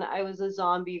was when I was a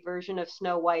zombie version of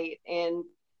Snow White, and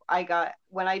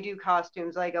when I do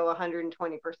costumes, I go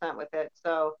 120% with it.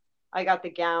 So I got the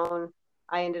gown.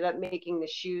 I ended up making the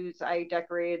shoes. I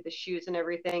decorated the shoes and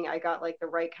everything. I got like the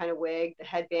right kind of wig, the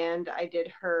headband. I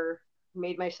did her,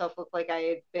 made myself look like I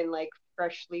had been like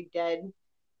freshly dead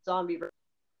zombie.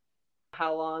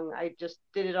 How long? I just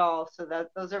did it all. So that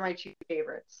those are my two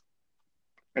favorites.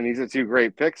 And these are two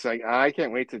great picks. I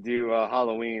can't wait to do a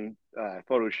Halloween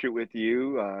photo shoot with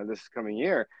you this coming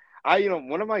year.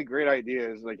 One of my great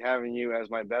ideas, like having you as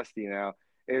my bestie now,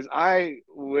 is I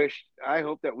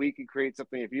hope that we could create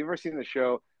something. If you've ever seen the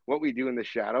show, What We Do in the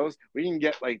Shadows, we can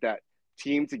get like that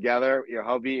team together,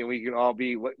 hubby, and we can all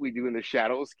be What We Do in the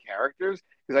Shadows characters.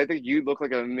 Because I think you look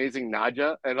like an amazing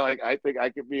Naja, and like I think I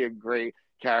could be a great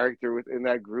character within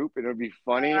that group, and it would be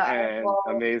funny and Well,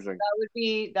 amazing.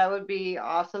 that would be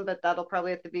awesome, but that'll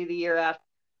probably have to be the year after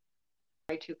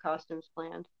my two costumes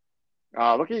planned.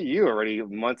 Look at you already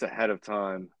months ahead of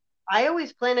time. I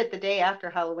always plan it the day after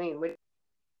Halloween.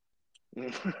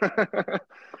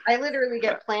 I literally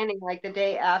get planning like the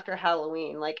day after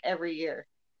Halloween, like every year.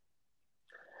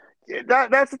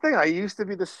 That's the thing. I used to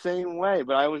be the same way,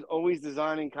 but I was always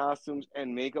designing costumes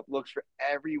and makeup looks for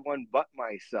everyone but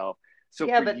myself. So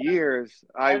Yeah, for but years,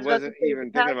 I I was about to wasn't say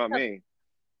even thinking about me.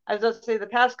 I was about to say the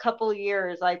past couple of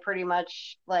years, I pretty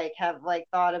much like have like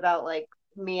thought about like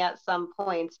me at some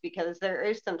points because there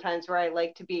is sometimes where I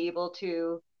like to be able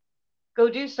to go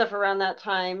do stuff around that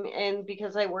time, and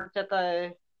because I worked at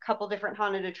the couple different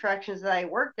haunted attractions that I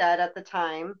worked at the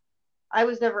time, I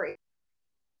was never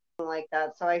like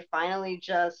that. So I finally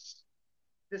just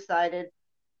decided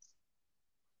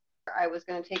I was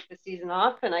going to take the season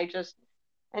off, and I just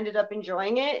ended up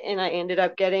enjoying it, and I ended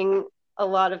up getting a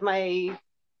lot of my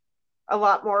a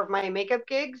lot more of my makeup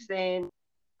gigs, and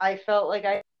I felt like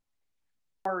I had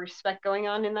more respect going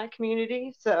on in that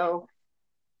community. So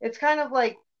it's kind of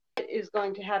like it is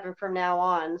going to happen from now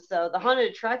on. So the haunted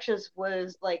attractions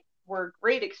were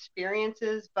great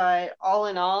experiences, but all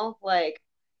in all, like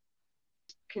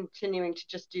continuing to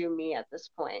just do me at this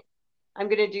point. I'm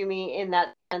going to do me in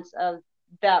that sense of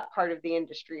that part of the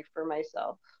industry for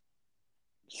myself.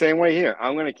 Same way here.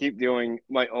 I'm going to keep doing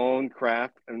my own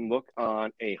craft and look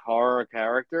on a horror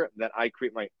character that I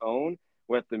create my own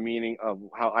with the meaning of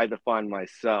how I define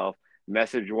myself,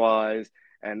 message wise.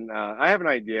 And I have an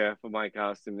idea for my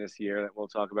costume this year that we'll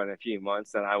talk about in a few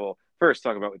months that I will first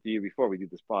talk about with you before we do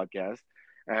this podcast.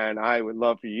 And I would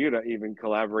love for you to even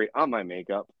collaborate on my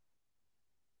makeup.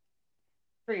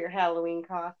 For your Halloween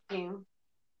costume.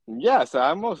 Yes,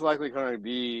 I'm most likely going to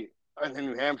be in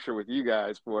New Hampshire with you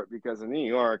guys for it because in New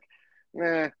York,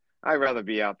 I'd rather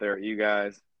be out there with you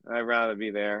guys. I'd rather be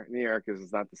there. New York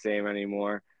is not the same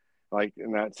anymore. Like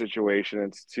in that situation,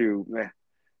 it's too.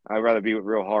 I'd rather be with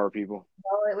real horror people.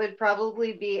 Well, it would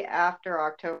probably be after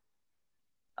October.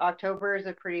 October is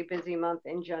a pretty busy month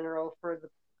in general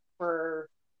for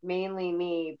mainly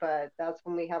me, but that's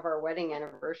when we have our wedding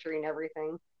anniversary and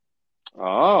everything.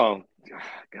 Oh,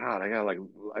 God,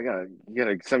 you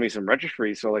gotta send me some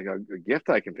registry so like a gift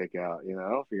I can pick out,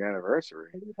 for your anniversary.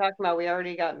 What are you talking about? We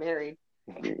already got married.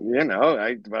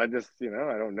 But I just,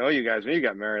 I don't know you guys when you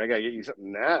got married. I gotta get you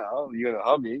something now. You and a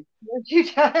hubby.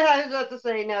 I was about to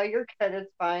say, no, you're good.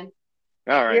 It's fine.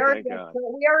 All We right, already thank have God.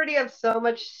 we already have so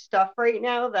much stuff right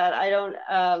now that I don't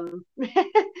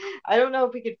I don't know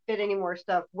if we could fit any more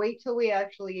stuff. Wait till we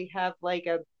actually have like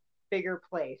a bigger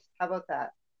place. How about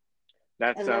that?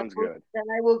 That And sounds good. then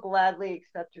I will gladly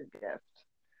accept your gift.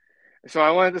 So I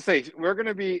wanted to say we're going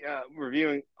to be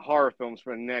reviewing horror films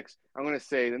for I'm going to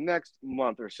say the next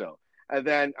month or so, and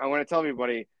then I want to tell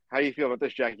everybody how do you feel about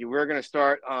this, Jackie? We're going to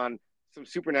start on some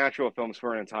supernatural films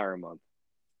for an entire month.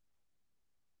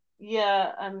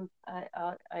 Yeah, I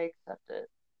accept it.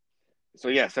 So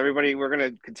yes, everybody, we're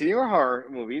going to continue our horror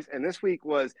movies, and this week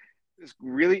was this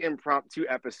really impromptu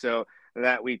episode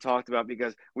that we talked about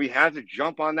because we had to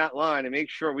jump on that line and make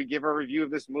sure we give our review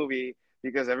of this movie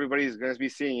because everybody's going to be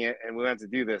seeing it, and we have to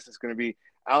do this. It's going to be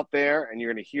out there, and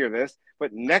you're going to hear this.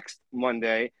 But next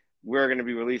Monday, we're going to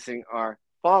be releasing our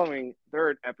following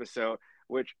third episode,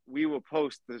 which we will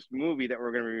post this movie that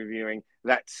we're going to be reviewing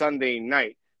that Sunday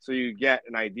night, so you get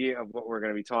an idea of what we're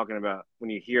going to be talking about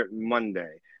when you hear it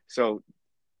Monday. So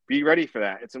be ready for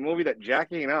that. It's a movie that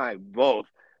Jackie and I both,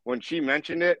 when she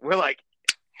mentioned it, we're like,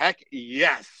 heck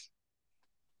yes.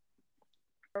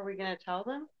 Are we gonna tell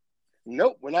them?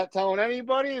 Nope, we're not telling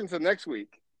anybody until next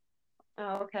week.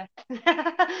 Oh, okay.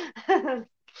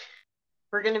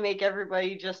 We're gonna make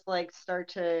everybody just like start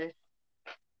to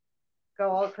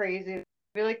go all crazy.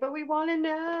 Be like, but we want to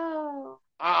know.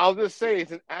 I'll just say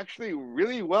it's an actually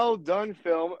really well done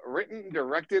film, written,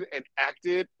 directed, and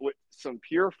acted with some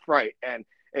pure fright. And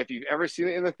if you've ever seen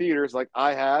it in the theaters, like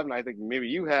I have, and I think maybe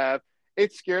you have,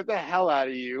 it scared the hell out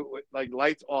of you with like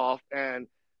lights off and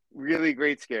really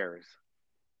great scares.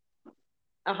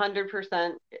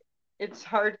 100%. It's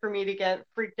hard for me to get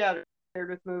freaked out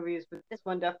with movies, but this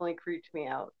one definitely creeped me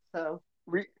out. So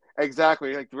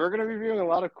Exactly. Like we're gonna be reviewing a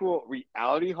lot of cool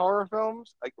reality horror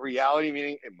films. Like reality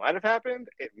meaning it might have happened,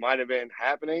 it might have been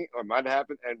happening, or might have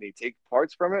happened, and they take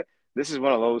parts from it. This is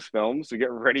one of those films. So get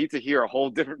ready to hear a whole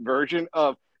different version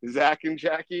of Zach and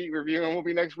Jackie reviewing a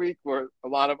movie next week, where a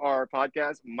lot of our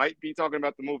podcasts might be talking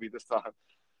about the movie this time.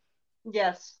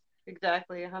 yes,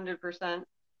 exactly, 100%.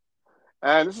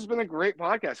 And this has been a great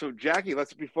podcast. So Jackie,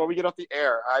 let's before we get off the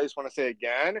air, I just want to say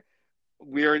again,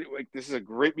 this is a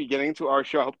great beginning to our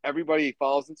show. I hope everybody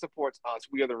follows and supports us.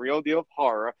 We are the real deal of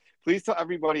horror. Please tell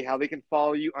everybody how they can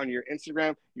follow you on your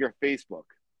Instagram, your Facebook.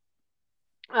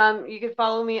 You can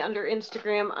follow me under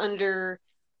Instagram under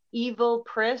Evil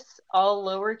Priss, all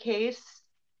lowercase,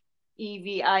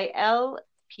 EvilPriss,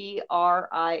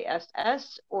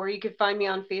 or you can find me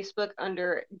on Facebook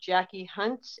under Jackie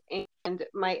Hunt, and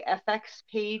my FX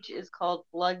page is called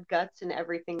Blood, Guts, and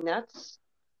Everything Nuts.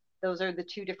 Those are the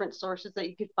two different sources that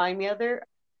you could find me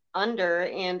under,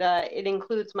 and it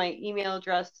includes my email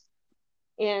address.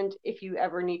 And if you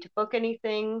ever need to book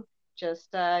anything,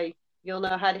 just you'll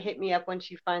know how to hit me up once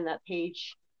you find that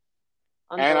page.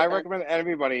 And I recommend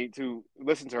everybody to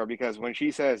listen to her, because when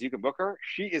she says you can book her,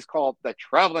 she is called the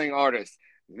traveling artist.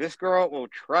 This girl will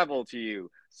travel to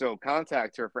you. So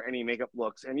contact her for any makeup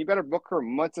looks. And you better book her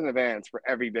months in advance for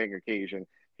every big occasion.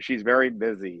 She's very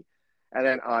busy. And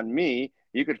then on me,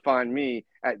 you could find me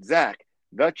at Zach,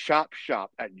 the Chop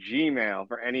Shop at Gmail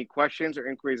for any questions or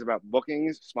inquiries about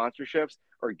bookings, sponsorships,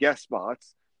 or guest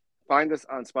spots. Find us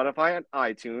on Spotify and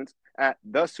iTunes at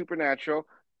the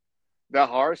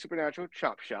Horror Supernatural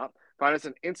Chop Shop. Find us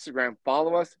on Instagram.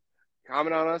 Follow us.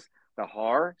 Comment on us. The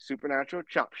Horror Supernatural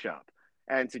Chop Shop.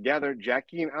 And together,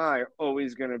 Jackie and I are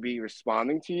always going to be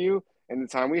responding to you in the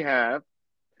time we have.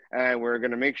 And we're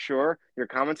going to make sure your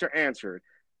comments are answered.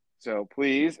 So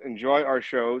please enjoy our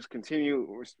shows.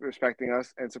 Continue respecting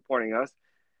us and supporting us.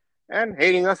 And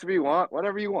hating us if you want.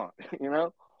 Whatever you want, you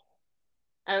know?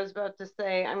 I was about to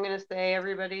say, I'm going to say,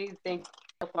 everybody, thank you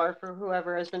so far for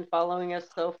whoever has been following us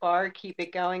so far. Keep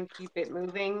it going, keep it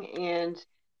moving, and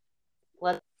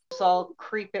let's all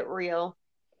creep it real.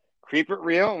 Creep it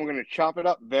real, and we're going to chop it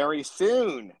up very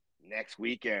soon. Next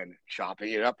weekend,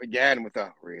 chopping it up again with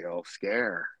a real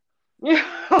scare. Well,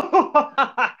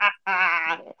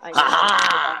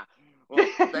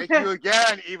 thank you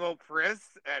again, Evil Priss,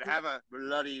 and have a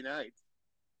bloody night.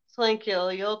 Thank you.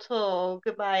 You too.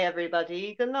 Goodbye,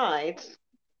 everybody. Good night.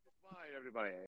 Bye, everybody.